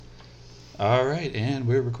All right, and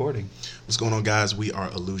we're recording. What's going on, guys? We are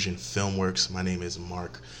Illusion Filmworks. My name is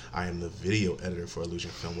Mark. I am the video editor for Illusion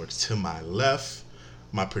Filmworks. To my left,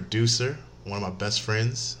 my producer, one of my best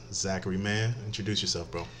friends, Zachary Mann. Introduce yourself,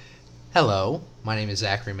 bro. Hello, my name is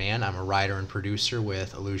Zachary Mann. I'm a writer and producer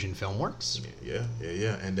with Illusion Filmworks. Yeah.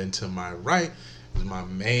 And then to my right is my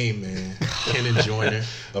main man, Kenan Joyner.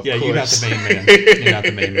 Of Yeah, course. you're not the main man. You're not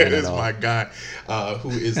the main man That is at all. my guy,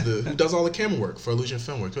 who does all the camera work for Illusion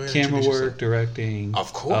Filmworks. Go ahead, Camera introduce work, yourself. directing.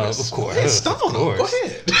 Of course. Of course. Go ahead, stump on him. Go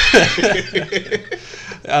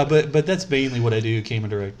ahead. But that's mainly what I do, camera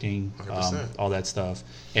directing, 100%. all that stuff.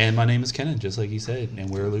 And my name is Kenan, just like you said, and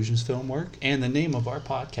we're Illusions Film Work. And the name of our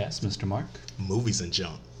podcast, Mr. Mark? Movies and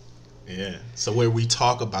Junk. Yeah. So where we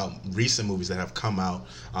talk about recent movies that have come out.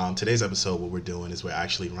 Today's episode, what we're doing is we're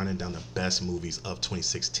actually running down the best movies of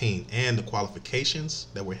 2016. And the qualifications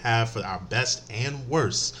that we have for our best and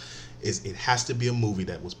worst is it has to be a movie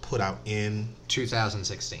that was put out in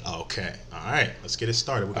 2016. Okay. All right. Let's get it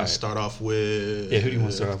started. We're going to right. start off with... Yeah, who do you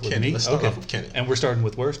want to start off with? Kenan. Me? Let's start Okay. off with Kenan. And we're starting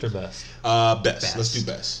with worst or best? Best. Let's do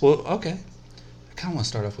best. Well, okay. I kind of want to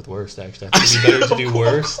start off with worst, actually. I think it'd be better to do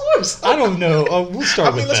worst. Of course. I don't know. We'll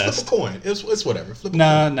start with let's best. flip a coin. It's whatever. Flip a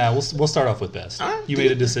Nah, we'll start off with best. All right, You do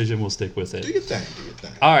made a it. decision, we'll stick with coin. it. Do your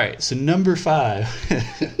thing. All right, so number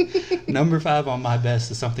 5. Number 5 on my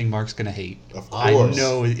best is something Mark's gonna hate. Of I course.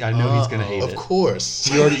 know he's gonna hate Of it. course.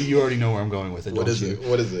 You already know where I'm going with it, What don't is you? it?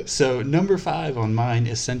 What is it? So number 5 on mine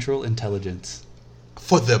is Central Intelligence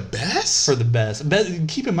For the best? for the best.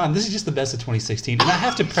 Keep in mind, this is just the best of 2016, and I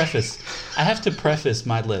have to preface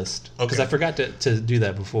my list because Okay. I forgot to do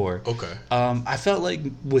that before. Okay. I felt like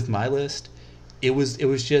with my list, it was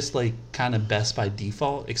just like kind of best by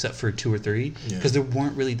default, except for 2 or 3, Yeah. because there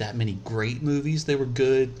weren't really that many great movies. They were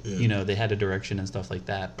good, Yeah. they had a direction and stuff like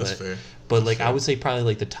that. But That's fair. but like I would say probably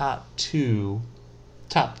like the top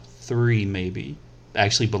 3 maybe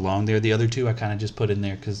actually belong there. The other 2 I kind of just put in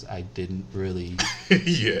there because I didn't really.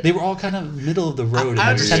 Yeah. They were all kind of middle of the road,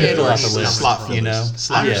 I and they kind of understand fill where out the he's list. slot coming You fillers. know,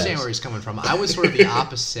 Slot I understand Yeah. where he's coming from. I was sort of the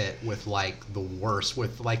opposite with like the worst,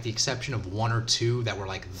 with like the exception of 1 or 2 that were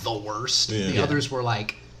like the worst. Yeah. The Yeah. others were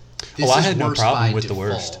like, this I is had no worst problem by with the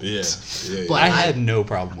default. worst. Yeah. But I had no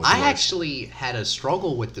problem with. The I worst. actually had a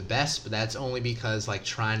struggle with the best, but that's only because like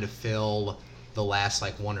trying to fill the last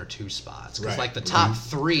like 1 or 2 spots. Because Right. like the top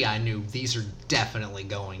 3, I knew these are definitely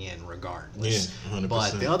going in regardless. Yeah, 100%.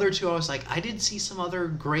 But the other 2, I was like, I did see some other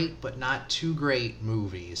great but not too great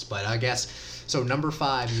movies. But I guess so. Number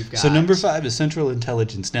 5, you've got. So number 5 is Central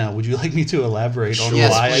Intelligence. Now, would you like me to elaborate on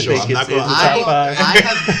Yes, why I please. think I'm it's not in the gonna- top 5?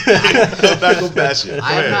 I'm not going to bash you.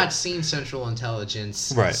 I have not seen Central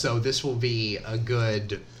Intelligence, Right. so this will be a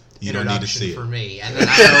good You don't need to introduction see it. for me. And then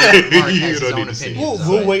I know Mark You has his don't own need to see it. opinions.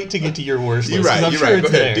 We'll on it. wait to get to your worst You're list. 'cause right, I'm you're sure right.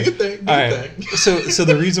 it's Go ahead. there. Do your thing, do All your right. thing. So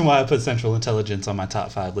the reason why I put Central Intelligence on my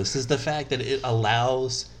top 5 list is the fact that it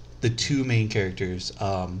allows the 2 main characters.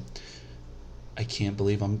 I can't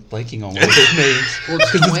believe I'm blanking on one of his names. Well,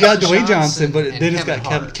 it's Because it's got Dwayne Dwayne Johnson, but and then it's Kevin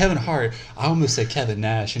got Hart. Kevin Hart. I almost said Kevin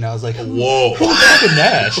Nash, and I was like, Whoa. who's Kevin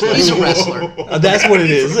Nash? He's a wrestler. That's what it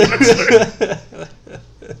is.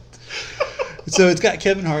 So it's got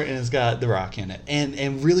Kevin Hart and it's got The Rock in it.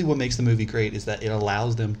 And really what makes the movie great is that it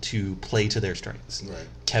allows them to play to their strengths. Right.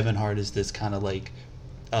 Kevin Hart is this kind of like,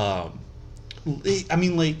 I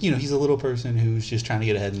mean, like, he's a little person who's just trying to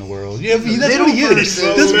get ahead in the world. Yeah, that's Little what he is.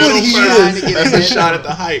 person. That's what he Trying to is. get That's a ahead. shot at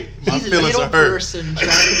the height. My He's a feelings little are hurt. person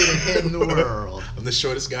trying to get ahead in the world. I'm the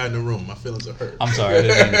shortest guy in the room. My feelings are hurt. I'm sorry, I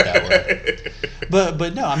didn't mean it that way.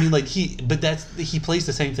 But no, I mean, like, he plays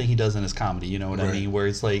the same thing he does in his comedy. You know what I Right. mean? Where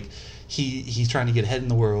it's like he's trying to get ahead in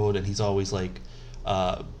the world, and he's always like,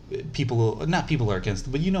 people are against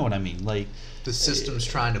him, but you know what I mean? Like, The system's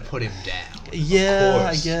trying to put him down. yeah,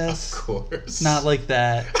 I Of guess course. not like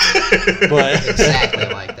that, but Exactly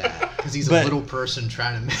like that. Because he's a But- little person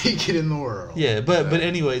trying to make it in the world. yeah, but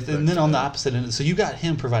anyways, and then on the Yeah. opposite end, so you got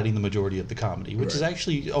him providing the majority of the comedy, which is Right.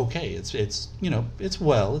 actually okay. It's it's Yeah.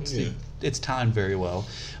 it's timed very well.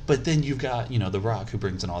 But then you've got The Rock, who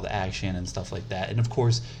brings in all the action and stuff like that, and of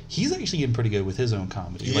course he's actually getting pretty good with his own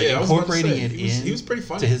comedy, Yeah, like I was about to incorporating say, it he was pretty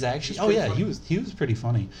funny. to his action. He was pretty funny. he was pretty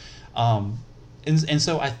funny. And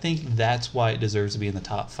so I think that's why it deserves to be in the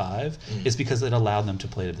top 5 is because it allowed them to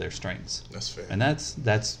play to their strengths. That's fair. And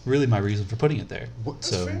that's really my reason for putting it there. That's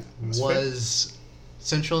So fair. That's fair. Was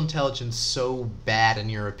Central Intelligence so bad in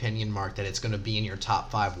your opinion, Mark, that it's going to be in your top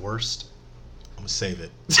 5 worst? gonna save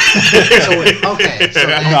it. Okay. So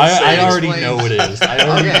No, I already explains- know what it is. I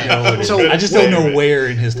already Okay. know what it is. So I just don't know where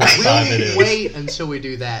in his top five it We'll is. wait until we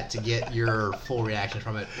do that to get your full reaction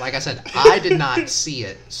from it. Like I said, I did not see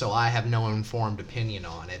it, so I have no informed opinion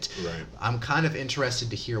on it. Right. I'm kind of interested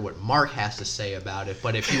to hear what Mark has to say about it,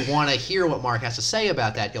 but if you want to hear what Mark has to say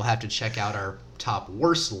about that, you'll have to check out our top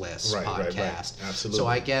worst list Right, right, podcast. right. Absolutely. So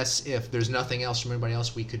I guess if there's nothing else from anybody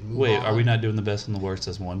else, we could move Wait, on. are we not doing the best and the worst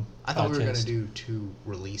as one? I thought we were going to podcast? do 2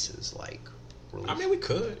 releases, like. I mean, we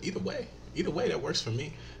could either way. Either way, that works for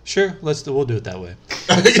me. Sure, we'll do it that way.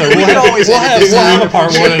 So We'll have a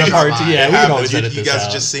part 1 and a part 2. Yeah, we can always edit you this guys out.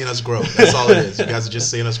 are just seeing us grow. That's all it is. You guys are just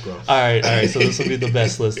seeing us grow. All right. So this will be the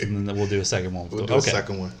best list, and then we'll do a second one. We'll do a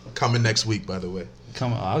second one coming next week. By the way,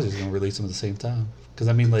 Come on, I was just gonna release them at the same time because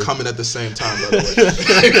I mean, like, coming at the same time. By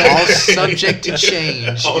the way, All subject to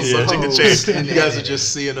change. all Yeah. subject to Post change. and You guys are editing.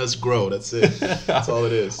 just seeing us grow. That's it. That's all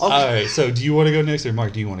it is. Okay. all right. So do you want to go next, or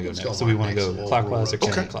Mark? Do you want to go next? go So we Mark want to next. go We'll clockwise or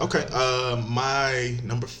rotate. counterclockwise? Okay. My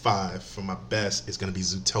number 5 for my best is gonna be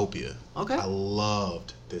Zootopia. Okay. I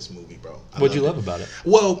loved this movie, bro. What'd you love about it?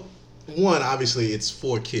 Well, one, obviously, it's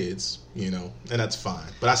for kids, and that's fine.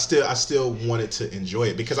 But I still wanted to enjoy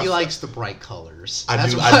it because He I likes the bright colors. I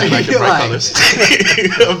That's do why like the he bright likes colors.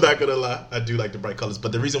 it. I'm not gonna lie, I do like the bright colors.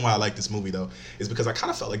 But the reason why I like this movie though is because I kind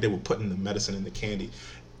of felt like they were putting the medicine in the candy.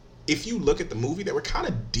 If you look at the movie, they were kind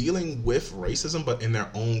of dealing with racism, but in their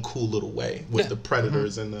own cool little way, with Yeah. the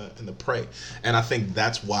predators and the prey. And I think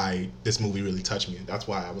that's why this movie really touched me. And that's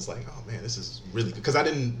why I was like, oh man, this is really good. Because I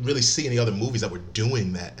didn't really see any other movies that were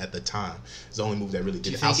doing that at the time. It's the only movie that really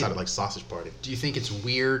did you it think outside it- of like Sausage Party. Do you think it's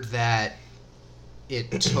weird that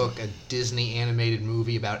it took a Disney animated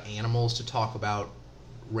movie about animals to talk about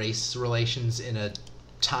race relations in a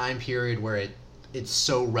time period where it's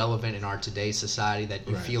so relevant in our today's society that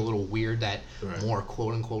you Right. feel a little weird that Right. more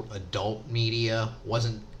quote unquote adult media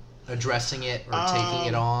wasn't addressing it or taking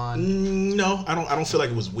it on? No, I don't feel like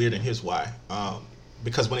it was weird, and here's why.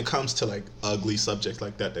 Because when it comes to like ugly subjects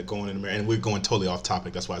like that go on in America, and we're going totally off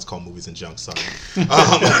topic, that's why it's called Movies and Junk. Sorry.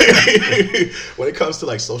 When it comes to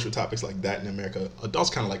like social topics like that in America, adults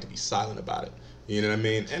kind of like to be silent about it. You know what I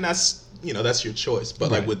mean? And that's that's your choice.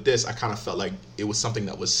 But like Right. with this, I kind of felt like it was something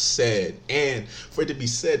that was said, and for it to be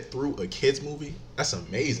said through a kids movie, that's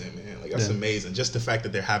amazing, man. Like that's Yeah. amazing. Just the fact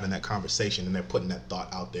that they're having that conversation and they're putting that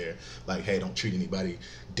thought out there, like, hey, don't treat anybody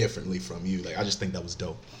differently from you. Like I just think that was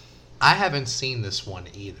dope. I haven't seen this one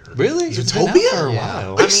either. Really? It's been out Zootopia? for a Yeah.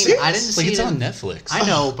 while. Are you I serious? didn't Like see it's it on in- Netflix. I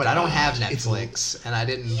know, but I don't have gosh, it's- Netflix, and I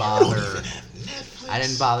didn't I bother. don't even have Netflix. I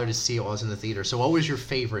didn't bother to see it while I was in the theater. So, what was your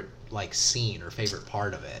favorite like scene or favorite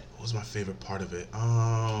part of it? What was my favorite part of it?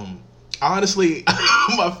 Honestly,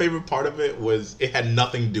 my favorite part of it was it had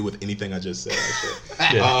nothing to do with anything I just said.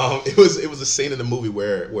 Actually, Yeah. it was a scene in the movie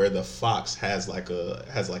where the fox has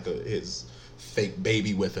his fake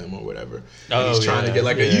baby with him or whatever. And Oh, he's trying to yeah, get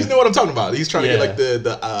like yeah. you know what I'm talking about. He's trying to get Yeah. like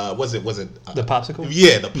the was it The popsicle?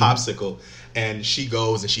 Yeah, the popsicle. And she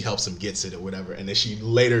goes and she helps him gets it or whatever. And then she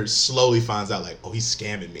later slowly finds out like, oh, he's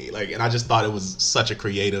scamming me. Like, and I just thought it was such a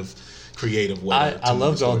creative way. I move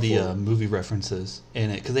loved the all story the forward. movie references in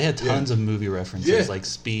it because they had tons of movie references Yeah. like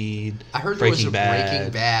Speed, I heard there Breaking was a Bad.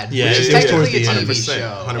 Breaking Bad, Yeah, which is yeah, yeah. technically a Towards TV the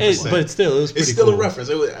show. end. 100%. But still, it was pretty It's still cool. a reference.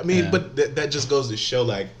 I mean, Yeah. but that just goes to show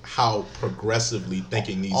like how progressively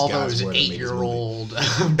thinking these All guys those were. to make this movie. 8-year-old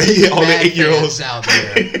Yeah, all the bad 8-year-olds fans out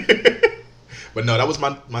there. But no, that was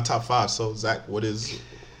my top 5. So Zach, what is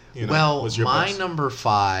Well, what's your my best? number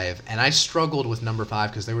 5, and I struggled with number 5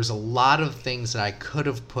 because there was a lot of things that I could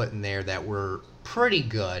have put in there that were pretty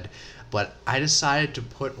good, but I decided to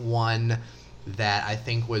put one that I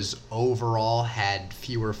think was overall had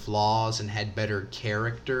fewer flaws and had better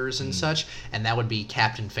characters and such, and that would be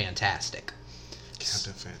Captain Fantastic.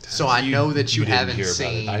 Captain Fantastic. So I know that you didn't haven't hear about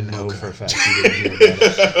seen. it. I know Okay. for a fact you didn't hear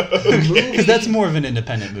about it because that's more of an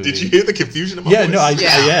independent movie. Did you hear the confusion in my Yeah, voice? no, I-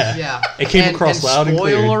 Yeah, yeah. It came across loud and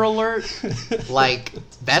clear. Spoiler alert! Like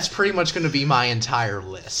that's pretty much going to be my entire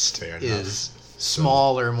list. Fair enough. Is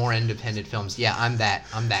smaller, more independent films. Yeah, I'm that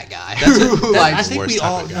guy. That's who I likes- think worst we type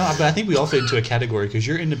all of no, guy. but I think we all fit into a category because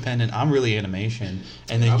you're independent. I'm really animation,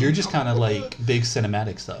 and then you're just kind of like big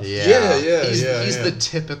cinematic stuff. Yeah, He's yeah. the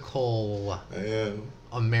typical I am.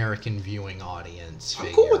 American viewing audience. I'm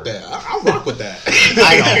figure. cool with that. I rock with that.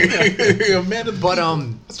 I know. Man of the But people.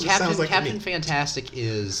 That's what it sounds like to Captain me. Fantastic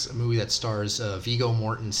is a movie that stars Viggo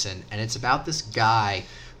Mortensen, and it's about this guy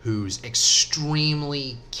who's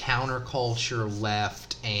extremely counterculture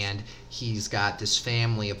left, and he's got this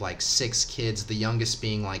family of like 6 kids, the youngest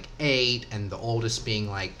being like 8, and the oldest being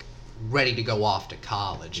like ready to go off to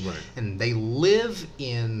college. Right. And they live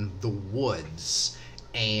in the woods,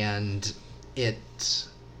 and it's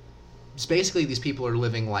basically these people are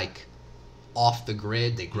living like off the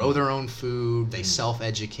grid. They grow their own food. They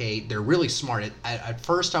self-educate. They're really smart. At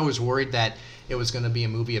first, I was worried that it was going to be a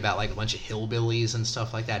movie about like a bunch of hillbillies and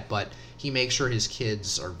stuff like that, but he makes sure his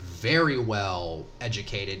kids are very well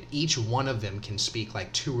educated. Each one of them can speak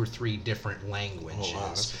like 2 or 3 different languages. Oh, wow,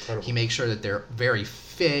 that's incredible. He makes sure that they're very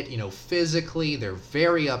fit, physically. They're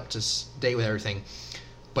very up to date with everything,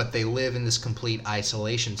 but they live in this complete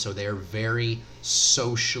isolation, so they're very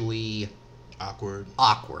socially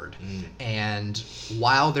awkward. And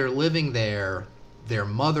while they're living there, their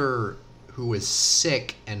mother, who is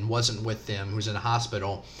sick and wasn't with them, who's in a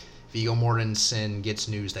hospital, Viggo Mortensen gets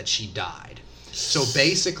news that she died. So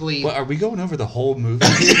basically, Well, are we going over the whole movie?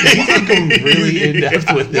 We're going really in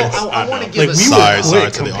depth with this. I want to Like give a we Sorry were to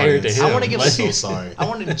quick the compared to audience. him. I wanna give a Like, So sorry. I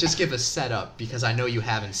wanted to just give a setup because I know you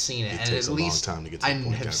haven't seen it, and takes at a long least time to get to I the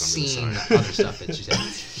point, have guys. I'm really seen sorry. other stuff that you said.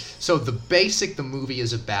 So the movie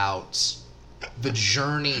is about the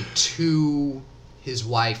journey to his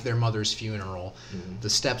wife, their mother's funeral, the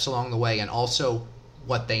steps along the way, and also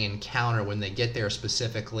what they encounter when they get there,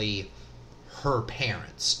 specifically her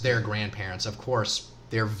parents, their grandparents. Of course,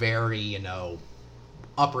 they're very,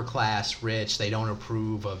 upper class, rich. They don't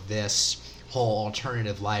approve of this whole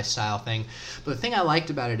alternative lifestyle thing. But the thing I liked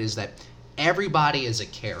about it is that everybody is a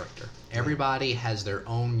character. Everybody has their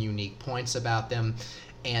own unique points about them,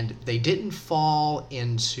 and they didn't fall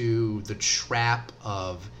into the trap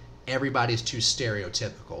of everybody's too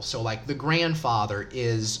stereotypical. So like the grandfather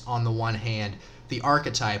is, on the one hand, the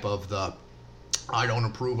archetype of the I don't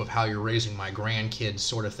approve of how you're raising my grandkids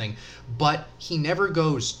sort of thing, but he never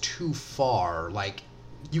goes too far. Like,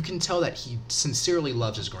 you can tell that he sincerely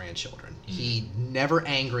loves his grandchildren. He never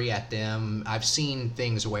angry at them. I've seen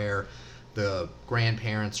things where the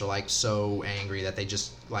grandparents are like so angry that they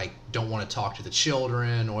just like don't want to talk to the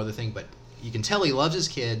children or the thing, but you can tell he loves his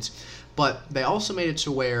kids. But they also made it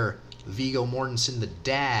to where Viggo Mortensen, the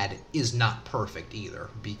dad, is not perfect either,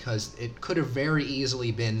 because it could have very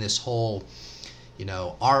easily been this whole,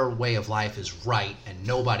 our way of life is right and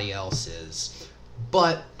nobody else is.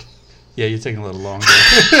 But Yeah, you're taking a little longer.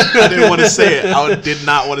 I didn't want to say it. I did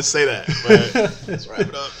not want to say that. But let's wrap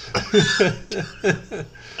it up.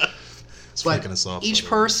 It's but freaking us off. each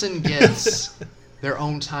brother. person gets their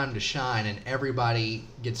own time to shine, and everybody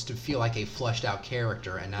gets to feel like a fleshed out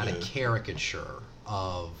character and not a caricature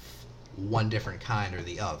of one different kind or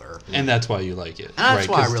the other. And that's why you like it. And that's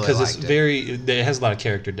why I really Because liked it. it has a lot of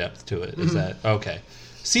character depth to it. Is that okay?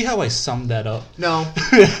 See how I summed that up? No,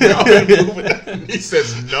 He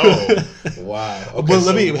says no. Wow. Okay,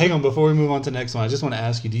 Well, hang on before we move on to the next one. I just want to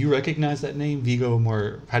ask you: do you recognize that name, Viggo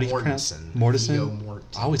How do you pronounce Mortensen. Mortensen? Viggo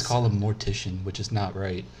Mortensen. I always call him Mortician, which is not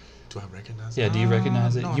right. Do I recognize Yeah, that? do you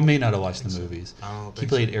recognize it? No, You may not have watched the movies. I don't He think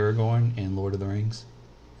played Aragorn in Lord of the Rings.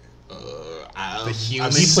 The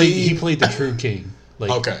human- He played the true king. Like,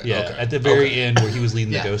 Okay, yeah, okay, at the very okay. end where he was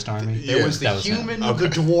leading Yeah. the ghost army. Yeah. there was the that was him. human, Okay. the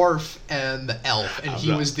dwarf, and the elf, and he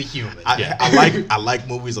not- was the human. Yeah. I like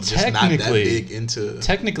movies. I'm just not that Technically- big into.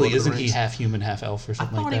 Technically, Lord of the isn't he Rings. half human, half elf, or I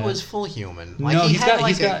something thought like he that? was full human. No, Like, he he's had got-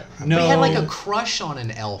 like he's got- but he had like a no. crush on an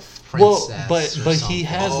elf Well, princess. but or he something.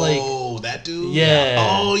 has like Oh, that dude. yeah.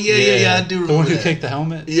 Oh yeah. I do remember the one who that. kicked the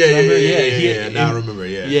helmet. Yeah, remember? yeah. Now I and- remember.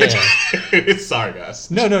 Yeah. Yeah. Sorry, guys.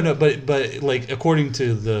 No, but like according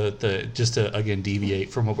to the just to again deviate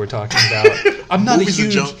from what we're talking about, I'm not Movies a are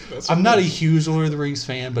huge junk. That's what I'm it not a is. huge Lord of the Rings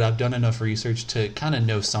fan, but I've done enough research to kind of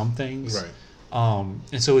know some things. Right.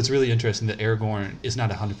 And so it's really interesting that Aragorn is not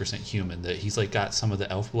 100% human. That he's like got some of the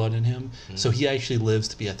elf blood in him. So he actually lives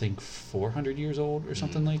to be, I think, 400 years old or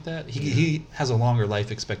something like that. He has a longer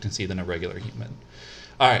life expectancy than a regular human.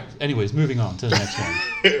 All right. Anyways, moving on to the next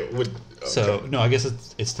one. So no, I guess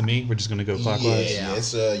it's to me. We're just gonna go clockwise. Yeah.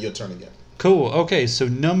 It's your turn again. Cool. Okay, so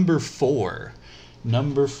number 4.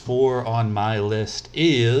 Number 4 on my list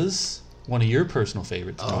is one of your personal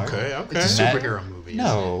favorites. Mark. Okay. It's a Matt- superhero movie. No,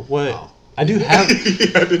 isn't it? what? Oh. I do have.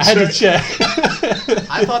 I had to check.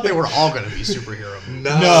 I thought they were all going to be superhero movies.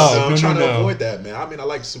 No, I'm no, trying to no. avoid that, man. I mean, I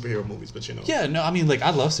like superhero movies, but Yeah, no, I mean, like,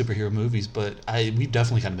 I love superhero movies, but we've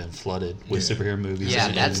definitely kind of been flooded with Yeah. superhero movies. Yeah,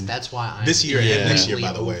 and- that's why I'm This year and Yeah. next year,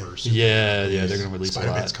 by the way. over superhero Yeah, movies. they're gonna release a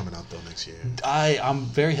Spider-Man's lot. coming out though next year. I'm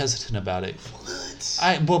very hesitant about it.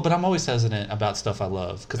 But I'm always hesitant about stuff I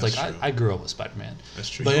love because, like, That's true. I grew up with Spider-Man. That's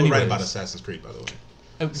true. But You were right anyways, about Assassin's Creed, by the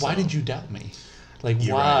way. Why So- did you doubt me? Like,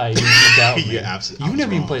 You're why right. did you doubt me? You're absolutely- I You was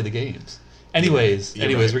never even wrong. played the games. Anyways,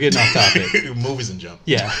 You're right. we're getting off topic. Movies and jump.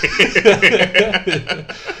 Yeah.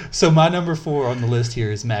 So my number 4 on the list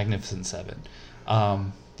here is Magnificent Seven.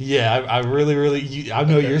 Yeah, I really, I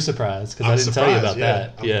know Okay. you're surprised because I'm I didn't tell you about surprised,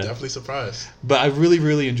 that. I'm Yeah, definitely surprised. but I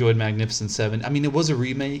really enjoyed Magnificent Seven. I mean, it was a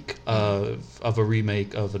remake of a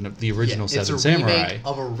remake of the original It's Seven a Samurai. remake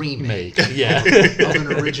of a remake Yeah. of an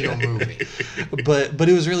original movie. but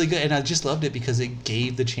it was really good, and I just loved it because it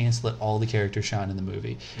gave the chance to let all the characters shine in the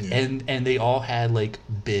movie, Yeah. and they all had like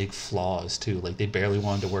big flaws too. Like they barely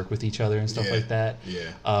wanted to work with each other and stuff Yeah. like that.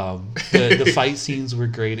 Yeah. The fight scenes were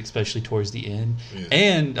great, especially towards the end. Yeah.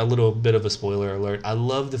 And a little bit of a spoiler alert: I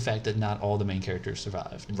love the fact that not all the main characters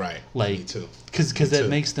survived. Right. Like, Me too. because Me that too.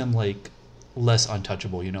 makes them like less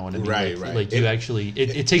untouchable. You know what I mean? Right, like, right. Like you actually,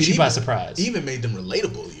 it takes you by surprise. Even made them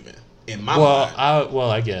relatable. Even in my well,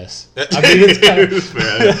 mind. I guess. I mean, it's kind of.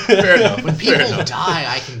 Fair enough. When Fair people enough. die,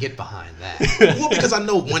 I can get behind that. Well, because I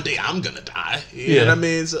know one day I'm gonna die. You Yeah. know what I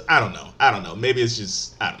mean? So, I don't know. Maybe it's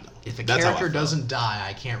just I don't know. If a That's how I character felt. doesn't die,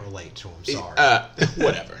 I can't relate to him. Sorry.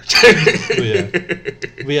 Whatever.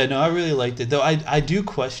 But yeah, no, I really liked it. Though I do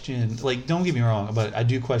question, like, don't get me wrong, but I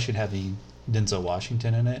do question having Denzel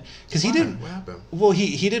Washington in it because he didn't. What happened? Well,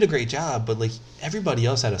 he did a great job, but like everybody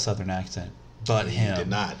else had a Southern accent, but him. He did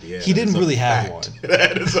not. Yeah, He that didn't is a really have fact. one.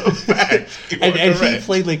 That is a fact. You are And he correct.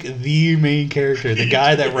 played like the main character, the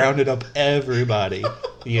guy that rounded up everybody.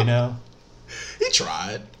 You know. He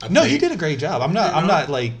tried. I No, think. he did a great job. I'm not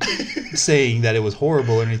like saying that it was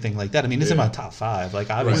horrible or anything like that. I mean, it's in Yeah. my top 5. Like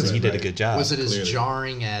obviously Right, he did a right. good job. Was it as clearly.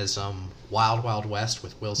 jarring as Wild Wild West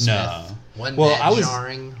with Will Smith? No. Wasn't Well, that I was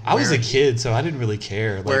jarring? I was where a kid, so I didn't really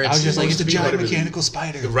care. Like where I was it's just like, it's supposed a to be giant whatever it is. mechanical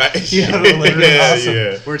spider. Right. You know, like, yeah, awesome.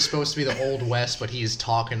 yeah. Where it's supposed to be the Old West, but he's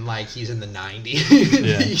talking like he's in the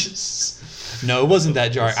 90s. Yeah. No, it wasn't that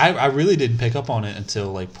jarring. I really didn't pick up on it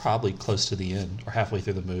until like probably close to the end or halfway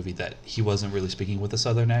through the movie that he wasn't really speaking with a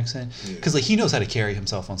Southern accent Yeah. because like he knows how to carry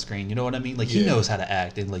himself on screen. You know what I mean? Like he Yeah. knows how to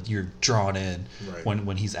act and like you're drawn in Right.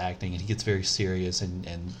 when he's acting and he gets very serious and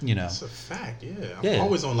you know. It's a fact. Yeah. I'm Yeah.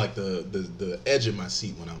 always on like the edge of my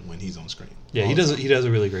seat when he's on screen. Yeah, he All the does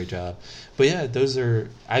a really great job. But yeah, those are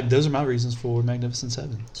my reasons for Magnificent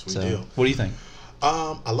Seven. Sweet so, deal. what do you think?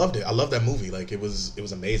 I loved it. I love that movie. Like it was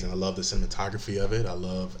amazing. I love the cinematography of it.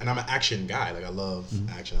 And I'm an action guy. Like I love Mm-hmm.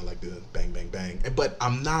 action. I like the bang bang bang. But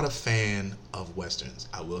I'm not a fan of westerns.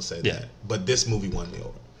 I will say Yeah. that. But this movie won me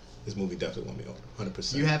over. This movie definitely won me over.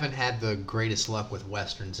 100%. You haven't had the greatest luck with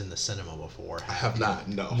westerns in the cinema before. I have not.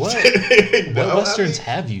 No. What No, what westerns I mean,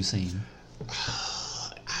 have you seen?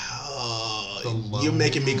 The Lone you're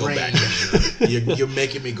making me go back. You're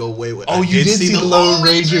making me go way. Oh, I you did see the Lone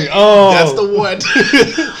Ranger. Oh, That's the one.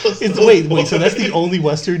 wait. So that's the only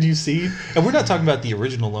western you've seen, and we're not talking about the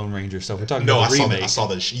original Lone Ranger stuff. We're talking No, about I the saw remake. I saw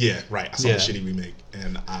the yeah, right. I saw Yeah. the shitty remake,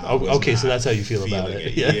 and I Oh, was okay, so not that's how you feel about feeling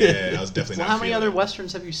it. Yeah, Yeah. I was definitely. Well, not how many feeling other it.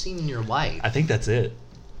 westerns have you seen in your life? I think that's it.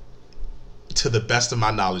 To the best of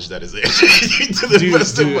my knowledge, that is it. To the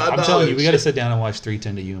best of Dude, my I'm knowledge. telling you, we got to sit down and watch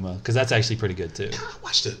 310 to Yuma because that's actually pretty good too. I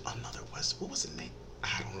watched another West. What was the name?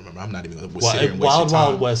 I don't remember. I'm not even going to Well, sit here and waste Wild your time.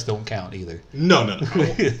 Wild West don't count either. No. No.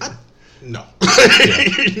 No.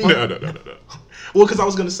 Well, because I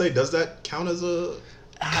was going to say, does that count as a?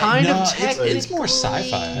 Kind of It's more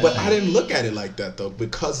sci-fi. But I didn't look at it like that though,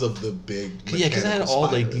 because of the big. Yeah, because it had mechanical all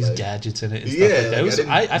spider, like these gadgets in it and Yeah, stuff like that. like, It was,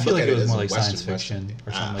 I didn't I feel look like at it it was as more a like science Western fiction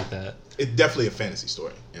or something like that. It's definitely a fantasy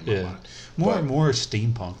story in my Yeah, mind. more But-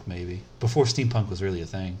 steampunk maybe before steampunk was really a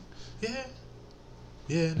thing.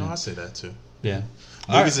 Yeah. No, I say that too. Yeah.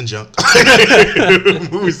 Movies and junk.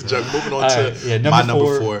 Movies and junk. Moving on All to right, yeah, my number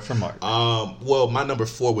number four 4 from Mark. Well, my number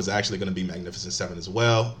 4 was actually going to be Magnificent Seven as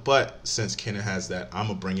well, but since Kenner has that, I'm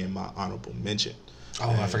gonna bring in my honorable mention. Oh,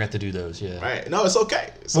 I forgot to do those. Yeah. Right? No, it's okay.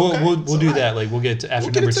 It's We'll okay. we'll It's do all right. that. Like we'll get to after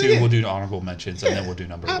We'll get number into 2. it. We'll do honorable mentions and then we'll do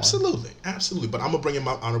number 1. Absolutely. But I'm gonna bring in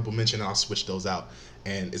my honorable mention and I'll switch those out.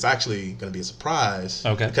 And it's actually gonna be a surprise.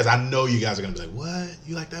 Okay. Because I know you guys are gonna be like, "What?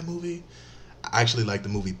 You like that movie?" I actually like the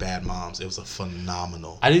movie Bad Moms. It was a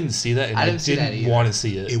phenomenal. I didn't see that, and I I didn't see that didn't either. want to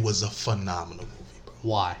see it. It was a phenomenal movie, bro.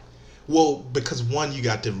 Why? Well, because one, you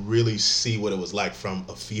got to really see what it was like from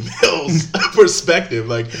a female's perspective.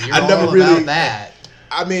 Like You're I never all really. about that.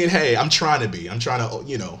 I mean, hey, I'm trying to be. I'm trying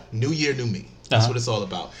to, new year, new me. That's Uh-huh. what it's all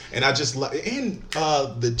about. And I just like, and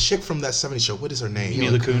the chick from that '70s show. What is her name?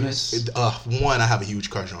 Mila Kunis. One, I have a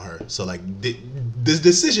huge crush on her. So like, this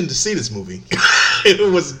decision to see this movie,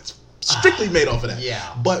 it was strictly made off of that. Yeah.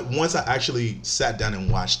 But once I actually sat down and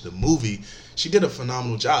watched the movie, she did a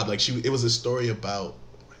phenomenal job. Like it was a story about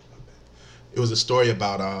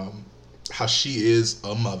how she is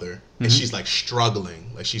a mother and she's like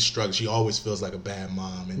struggling, like she's struggling. She always feels like a bad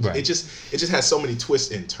mom, and it just has so many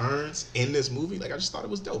twists and turns in this movie. Like I just thought it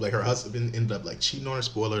was dope. Like her husband ended up like cheating on her.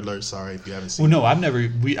 Spoiler alert. Sorry if you haven't seen. Well, no, I've never. I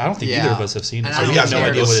don't think either of us have seen it. So we have no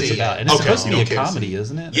idea what it's about. And it's supposed to be a comedy,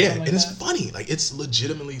 isn't it? Yeah, and it's funny. Like it's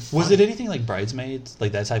legitimately funny. Was it anything like Bridesmaids,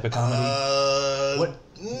 like that type of comedy?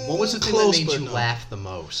 What was the thing that made you laugh the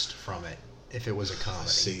most from it? If it was a comedy.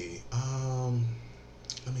 Let's see.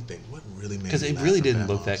 Let me think. What really made me because it laugh really from didn't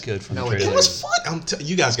that look that most? good from the It trailer. was fun.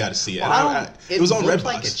 You guys got to see it. Well, it was on Redbox.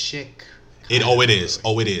 Like a chick. It is.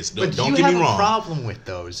 Oh, it is. But don't do get you me have wrong. a problem with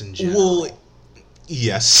those in general? Well,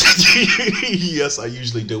 yes, yes, I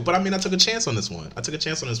usually do. But I mean, I took a chance on this one.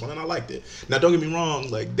 And I liked it. Now, don't get me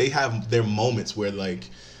wrong. Like they have their moments where like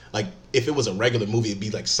if it was a regular movie, it'd be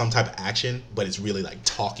like some type of action, but it's really like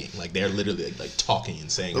talking. Like they're literally like talking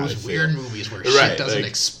and saying those how they weird feel. movies where shit doesn't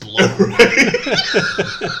explode.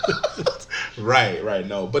 Right.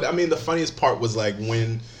 No, but I mean, the funniest part was like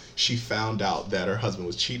when she found out that her husband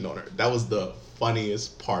was cheating on her. That was the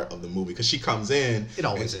funniest part of the movie because she comes in. It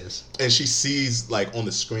always is. And she sees like on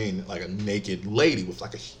the screen like a naked lady with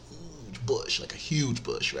like a huge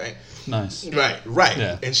bush, right? Nice. Right.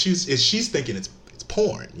 Yeah. And she's thinking it's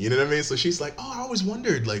porn. You know what I mean? So she's like, "Oh, I always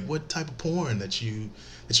wondered like what type of porn that you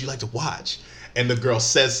like to watch." And the girl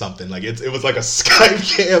says something like it was like a Skype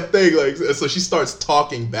cam thing. Like so she starts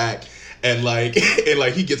talking back and like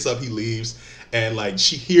he gets up, he leaves, and like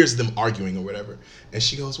she hears them arguing or whatever. And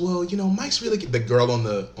she goes, "Well, you know, Mike's really..." The girl on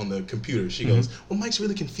the computer, she goes, "Well, Mike's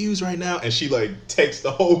really confused right now." And she like takes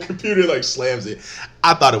the whole computer, like slams it.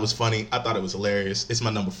 I thought it was funny. I thought it was hilarious. It's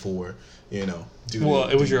my number 4. You know.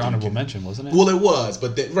 It was your honorable mention, wasn't it? Well, it was,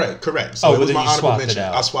 but correct. So it was my honorable mention.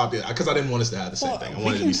 I swapped it because I didn't want us to have the same thing. I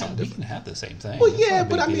wanted it to be something different. We can have the same thing. Well, yeah,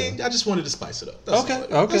 but I mean, I just wanted to spice it up. Okay.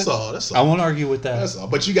 That's all. I won't argue with that. That's all.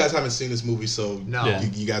 But you guys haven't seen this movie, so no.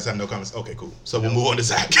 You guys have no comments. Okay, cool. So we'll move on to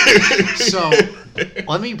Zach. So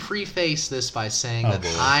let me preface this by saying that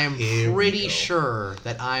I'm pretty sure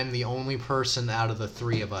that I'm the only person out of the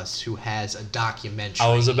 3 of us who has a documentary.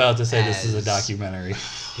 I was about to say this is a documentary.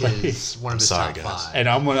 Is one of his top 5. And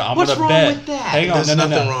I'm gonna What's bet. wrong with that? Hang on, There's no.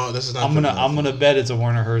 nothing wrong. This is nothing I'm gonna bet it's a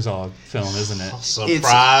Werner Herzog film, isn't it?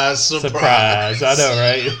 Surprise! I know,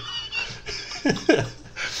 right?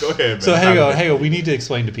 Go ahead, man. So hang on. We need to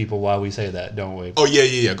explain to people why we say that, don't we? Oh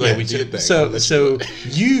yeah. Go ahead. So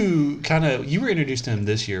you were introduced to him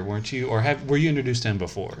this year, weren't you? Or were you introduced to him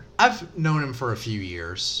before? I've known him for a few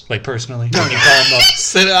years. Like personally? No.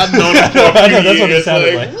 I've known him for a I few know, that's what it years,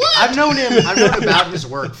 sounded like, like. I've known about his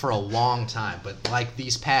work for a long time, but like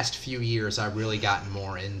these past few years, I've really gotten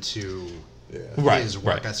more into his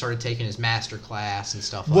work. Right. I started taking his master class and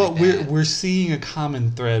stuff Well, like that. we're seeing a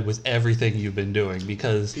common thread with everything you've been doing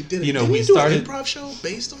because we do started an improv show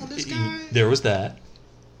based on this guy. There was that,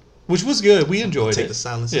 which was good. We enjoyed it. Take the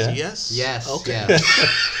silence as a yes. Yes. Okay. Yeah.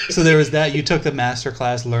 So there was that. You took the master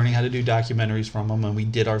class learning how to do documentaries from him, and we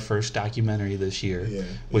did our first documentary this year,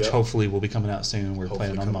 which hopefully will be coming out soon. We're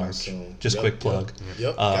planning on March. Just quick plug.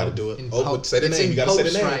 Yep. Gotta do it. Say the it's name. You gotta say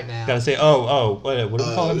the name right now. Gotta say. What do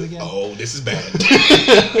we call it again? Oh, this is bad.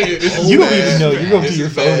 You don't even know. You're going to your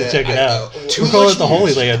phone to check it out. We call it the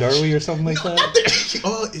Holy Land, are we, or something like that?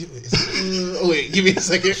 Wait. Give me a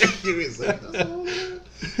second.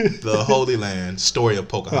 The Holy Land, story of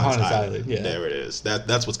Pocahontas Island. Yeah. There it is.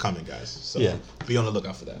 That's what's coming, guys. So be on the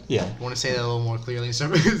lookout for that. Yeah. You want to say that a little more clearly? Yeah.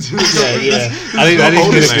 I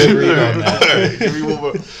didn't get a good read on that. All right, give me one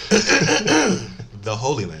more. The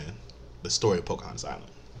Holy Land, the story of Pocahontas Island.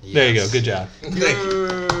 Yes. There you go. Good job.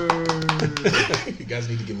 You guys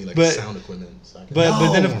need to give me sound equipment.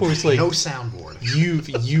 But then of course no soundboard.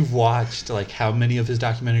 You've watched like how many of his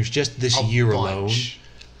documentaries just this year alone?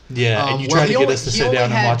 Yeah, and you tried to get us to sit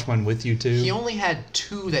down and watch one with you too. He only had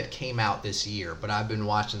 2 that came out this year, but I've been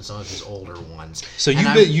watching some of his older ones. So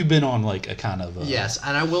you've been on like a kind of yes,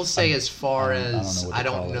 and I will say as far as I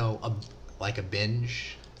don't know a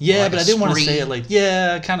binge. Yeah, but I didn't want to say it like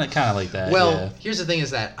kind of like that. Well, here's the thing: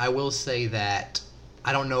 is that I will say that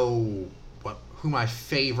I don't know who my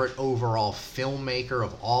favorite overall filmmaker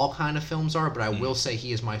of all kind of films are, but I will say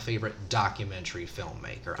he is my favorite documentary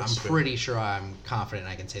filmmaker. I'm pretty sure I'm confident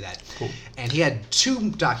I can say that. Cool. And he had 2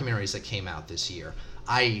 documentaries that came out this year.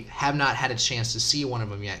 I have not had a chance to see one of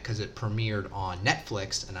them yet because it premiered on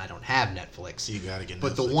Netflix, and I don't have Netflix. You gotta get Netflix.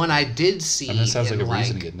 But the one I did see, that sounds like a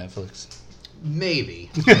reason to get Netflix. Maybe.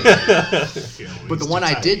 But the one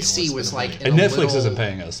I did see was like, and Netflix isn't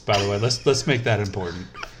paying us, by the way. Let's make that important.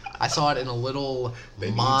 I saw it in a little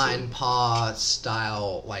They ma need to. and pa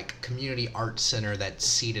style like community art center that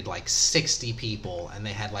seated like 60 people, and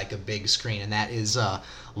they had like a big screen, and that is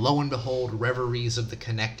lo and behold, Reveries of the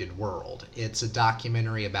Connected World. It's a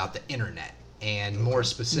documentary about the internet, and more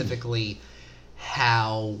specifically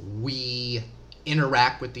how we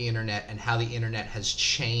interact with the internet and how the internet has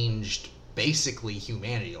changed basically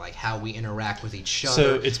humanity, like how we interact with each other.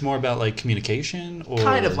 So it's more about like communication, or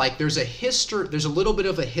Kind of like there's a little bit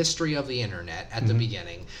of a history of the internet at the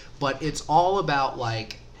beginning, but it's all about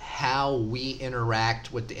like how we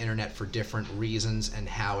interact with the internet for different reasons and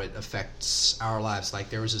how it affects our lives. Like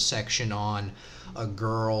there was a section on a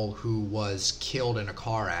girl who was killed in a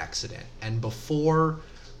car accident, and before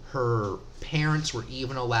her parents were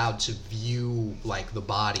even allowed to view like the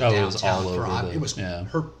body downtown. It was all over It was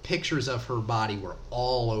her pictures of her body were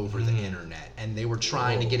all over the internet, and they were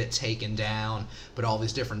trying to get it taken down, but all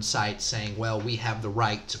these different sites saying, well, we have the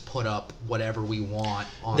right to put up whatever we want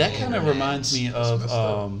on that the kind of internet. reminds me messed up.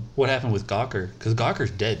 of what happened with Gawker, because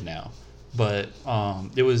Gawker's dead now. But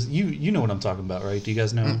it was you know what I'm talking about, right? Do you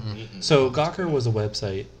guys know? So Gawker was a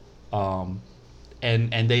website,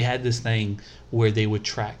 and they had this thing where they would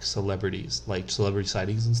track celebrities, like celebrity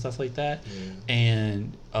sightings and stuff like that. Yeah.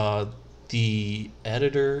 And the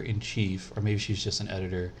editor-in-chief, or maybe she's just an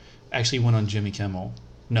editor, actually went on Jimmy Kimmel.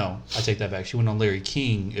 No, I take that back. She went on Larry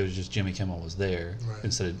King. It was just Jimmy Kimmel was there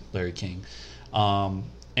instead of Larry King.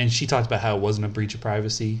 And she talked about how it wasn't a breach of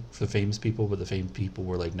privacy for the famous people, but the famous people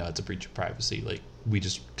were like, no, it's a breach of privacy. Like, we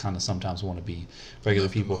just kind of sometimes want to be regular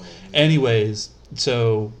people. Anyways,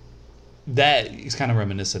 so that is kind of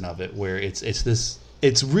reminiscent of it, where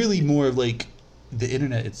it's really more like the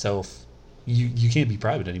internet itself. You can't be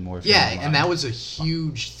private anymore. If you're Yeah, online. and that was a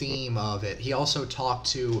huge theme of it. He also talked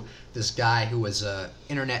to this guy who was a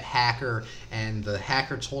internet hacker, and the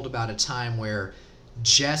hacker told about a time where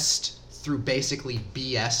just through basically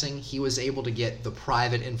BSing, he was able to get the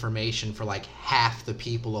private information for like half the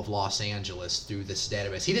people of Los Angeles through this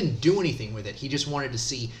database. He didn't do anything with it. He just wanted to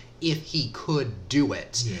see if he could do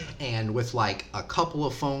it. Yeah. And with like a couple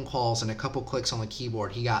of phone calls and a couple clicks on the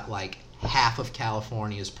keyboard, he got like half of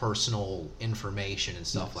California's personal information and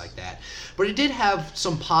stuff like that. But it did have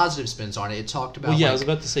some positive spins on it. It talked about I was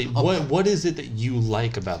about to say, what is it that you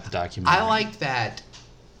like about the documentary? I liked that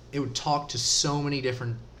it would talk to so many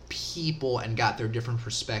different people and got their different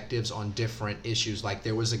perspectives on different issues. Like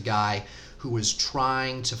there was a guy who was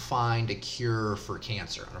trying to find a cure for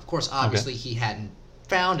cancer. And of course, obviously he hadn't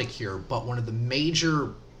found a cure, but one of the major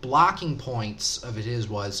blocking points of it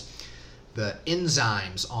was the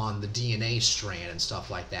enzymes on the DNA strand and stuff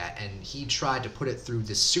like that. And he tried to put it through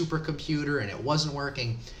this supercomputer and it wasn't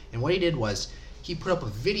working. And what he did was he put up a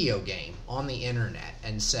video game on the internet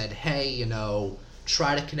and said, hey,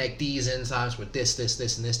 try to connect these enzymes with this,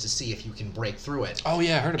 and this to see if you can break through it. Oh,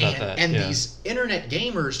 yeah, I heard about that. And yeah. these internet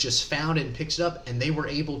gamers just found it and picked it up, and they were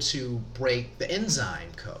able to break the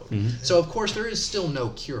enzyme code. Mm-hmm. So, of course, there is still no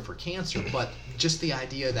cure for cancer, but just the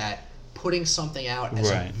idea that putting something out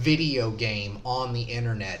as a video game on the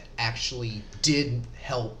internet actually did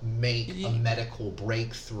help make a medical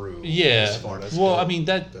breakthrough. Yeah. As far as Well, I mean,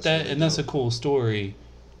 that's a cool story.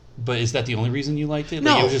 But is that the only reason you liked it?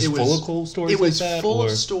 Like, no, it was just full of cool stories. It was like that, full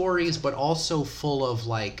of stories, but also full of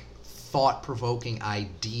like thought-provoking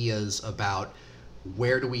ideas about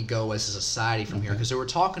where do we go as a society from here. Because they were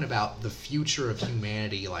talking about the future of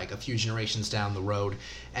humanity, like a few generations down the road,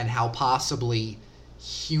 and how possibly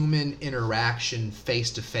human interaction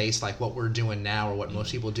face-to-face, like what we're doing now or what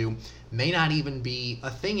most people do, may not even be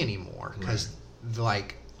a thing anymore. Because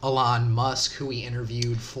like Elon Musk, who he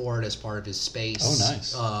interviewed for it as part of his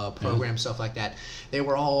space program, stuff like that, they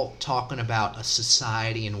were all talking about a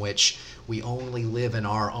society in which we only live in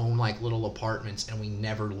our own like little apartments and we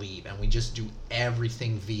never leave, and we just do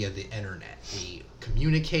everything via the internet. We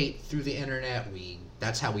communicate through the internet.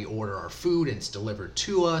 That's how we order our food, and it's delivered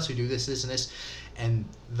to us. We do this, and this. And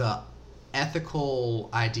the ethical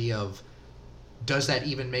idea of, does that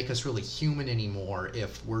even make us really human anymore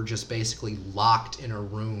if we're just basically locked in a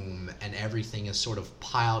room and everything is sort of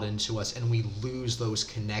piled into us and we lose those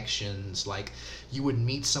connections? Like, you would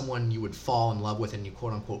meet someone you would fall in love with and you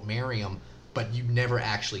quote-unquote marry them, but you never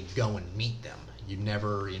actually go and meet them. You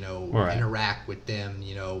never, interact with them.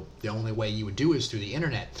 The only way you would do is through the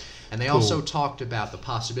internet. And they also talked about the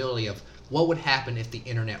possibility of what would happen if the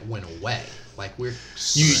internet went away. Like, we're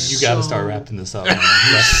you got to start wrapping this up.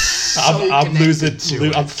 I'm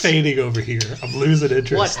losing. I'm fading over here. I'm losing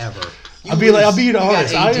interest. Whatever. I'm being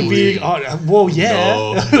honest. I am being honest. Well,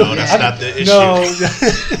 yeah. No, that's not the issue. No,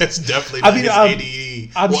 it's definitely not his ADE.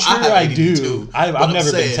 I'm sure have I ADD do. too, I've but I'm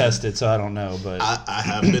never been saying, tested, so I don't know. But I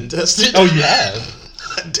have been tested. oh, you have?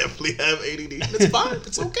 I definitely have ADD. It's fine.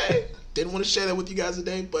 It's okay. Didn't want to share that with you guys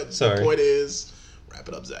today, but Sorry. the point is, wrap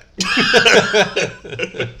it up, Zach.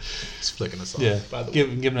 Just flicking us off. Yeah, By the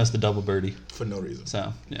way, giving us the double birdie. for no reason.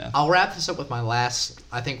 So yeah. I'll wrap this up with my last,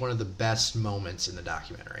 I think, one of the best moments in the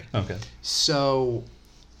documentary. Okay. So,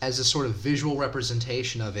 as a sort of visual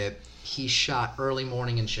representation of it, he shot early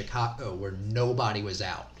morning in Chicago where nobody was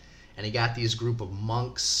out. And he got these group of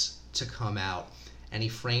monks to come out, and he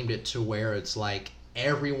framed it to where it's like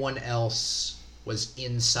everyone else was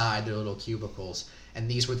inside their little cubicles, and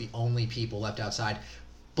these were the only people left outside.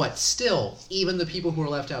 But still, even the people who were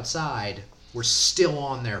left outside were still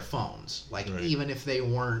on their phones. Like, Right. even if they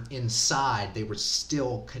weren't inside, they were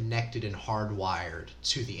still connected and hardwired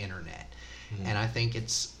to the internet. Mm-hmm. And I think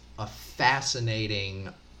it's a fascinating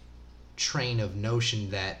train of notion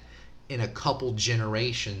that in a couple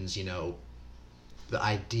generations, you know, the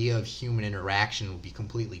idea of human interaction will be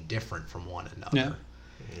completely different from one another. Yeah.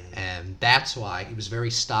 And that's why it was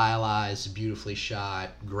very stylized, beautifully shot,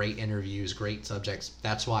 great interviews, great subjects.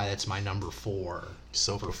 That's why that's my number 4.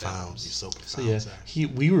 So for profound. films. You're so So profound, yeah,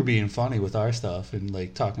 Zach. we were being funny with our stuff and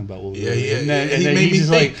like talking about what we Yeah, were yeah, and then, yeah. and He then made he me just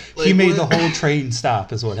think, like he like, made what? the whole train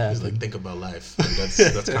stop is what He's happened. like, think about life. And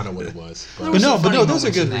that's kind of what it was. There But was some but no, funny those are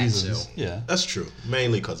moments in good that, reasons. too. Yeah. that's true.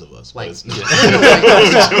 Mainly because of us. But Like, it's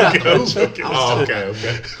like, I'm joking. Oh, okay,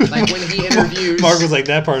 okay. like when he interviews, Mark was like,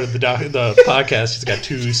 that part of the podcast just got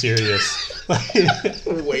too serious.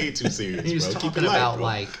 Way too serious, he was bro. Keep talking it light, about bro.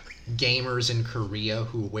 like gamers in Korea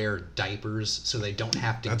who wear diapers so they don't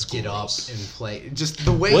have to That's get gross. up and play. Just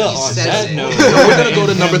the way Well, he on says that it. note, We're gonna go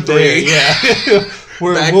to number 3. Yeah,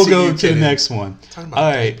 Back we'll to go you, to the Kenny. next one. Talking about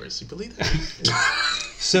All right. diapers. You believe that?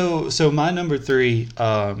 So my number 3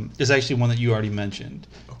 is actually one that you already mentioned.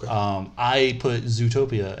 Okay. I put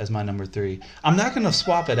Zootopia as my number 3. I'm not going to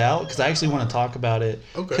swap it out because I actually want to talk about it.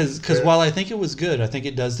 Okay, Because fair. while I think it was good, I think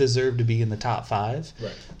it does deserve to be in the top 5.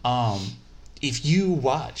 Right. If you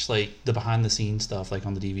watch like the behind the scenes stuff, like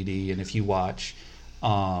on the DVD, and if you watch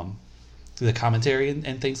the commentary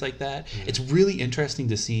and things like that, it's really interesting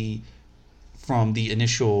to see from the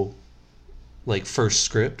initial like first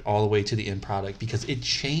script all the way to the end product because it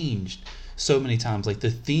changed so many times. Like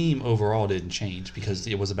the theme overall didn't change because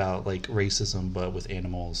it was about like racism but with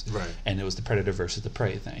animals, Right. and it was the predator versus the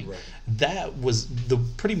prey thing. Right. That was the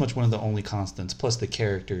pretty much one of the only constants. Plus the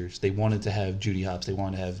characters, they wanted to have Judy Hopps, they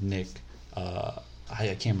wanted to have Nick.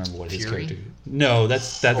 I can't remember what his Fury? character. No,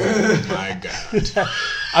 that's. Oh my god.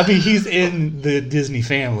 I mean, he's in the Disney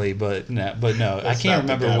family, but no, I That's can't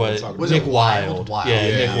not the remember guy we're what talking Was Nick it Wilde? Wilde. Yeah,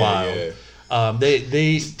 Yeah, Nick yeah, Wilde. yeah.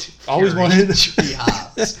 They always Fury, wanted, Judy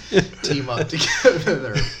Hopps team up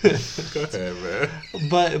together. Go ahead, man.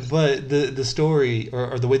 but the story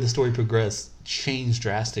or the way the story progressed changed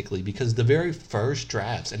drastically because the very first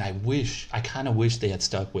drafts, and I kind of wish they had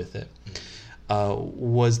stuck with it,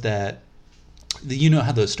 was that. You know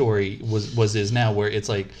how the story is now, where it's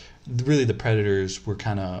like really the predators were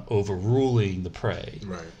kind of overruling the prey.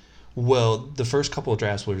 Right. Well, the first couple of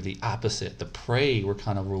drafts were the opposite. The prey were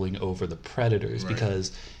kind of ruling over the predators Right.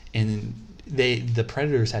 because the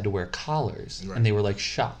predators had to wear collars, Right. and they were like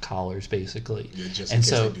shock collars basically. Yeah, just in and case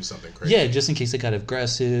so they do something crazy. yeah, just in case they got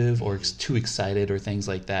aggressive or too excited or things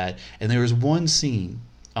like that. And there was one scene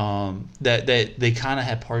that they kind of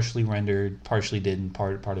had partially rendered, partially didn't.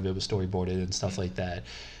 Part of it was storyboarded and stuff like that.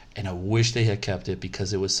 And I wish they had kept it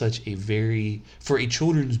because it was such a for a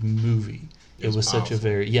children's movie. It was such a powerful.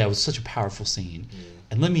 it was such a powerful scene.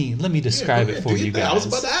 And let me describe go it ahead, for do you that. guys. I was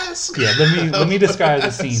about to ask. Yeah, let me describe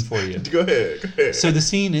the scene for you. Go ahead. So the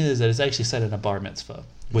scene is that it's actually set in a bar mitzvah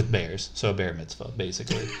with bears. So a bear mitzvah,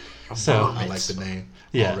 basically. So I like the name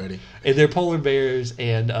yeah, already. and they're polar bears,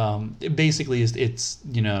 and it basically it's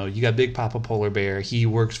you got Big Papa Polar Bear. He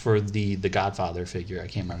works for the Godfather figure. I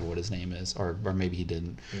can't remember what his name is, or maybe he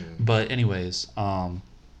didn't. But anyways,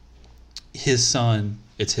 his son,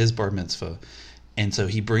 it's his bar mitzvah, and so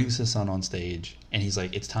he brings his son on stage, and he's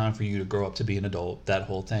like, "It's time for you to grow up to be an adult." That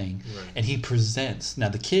whole thing, Right. and he presents. Now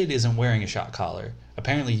the kid isn't wearing a shock collar.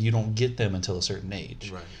 Apparently, you don't get them until a certain age.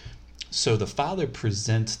 Right. So the father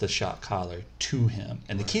presents the shock collar to him,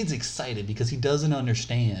 and the kid's excited because he doesn't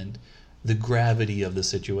understand the gravity of the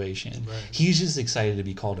situation. Right. He's just excited to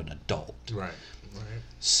be called an adult. Right. Right.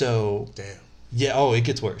 So Damn. yeah, it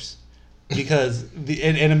gets worse because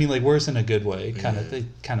and I mean like worse in a good way kind of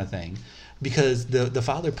thing. Because the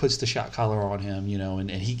father puts the shock collar on him, and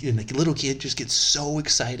the little kid just gets so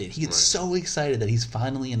excited. He gets so excited that he's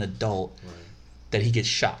finally an adult Right. that he gets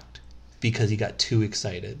shocked because he got too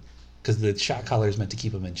excited. because the shock collar is meant to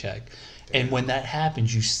keep him in check. And when that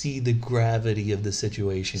happens, you see the gravity of the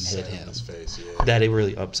situation hit him. His face, yeah. That it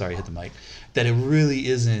really, hit the mic. That it really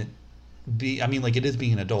isn't. Like it is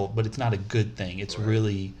being an adult, but it's not a good thing. It's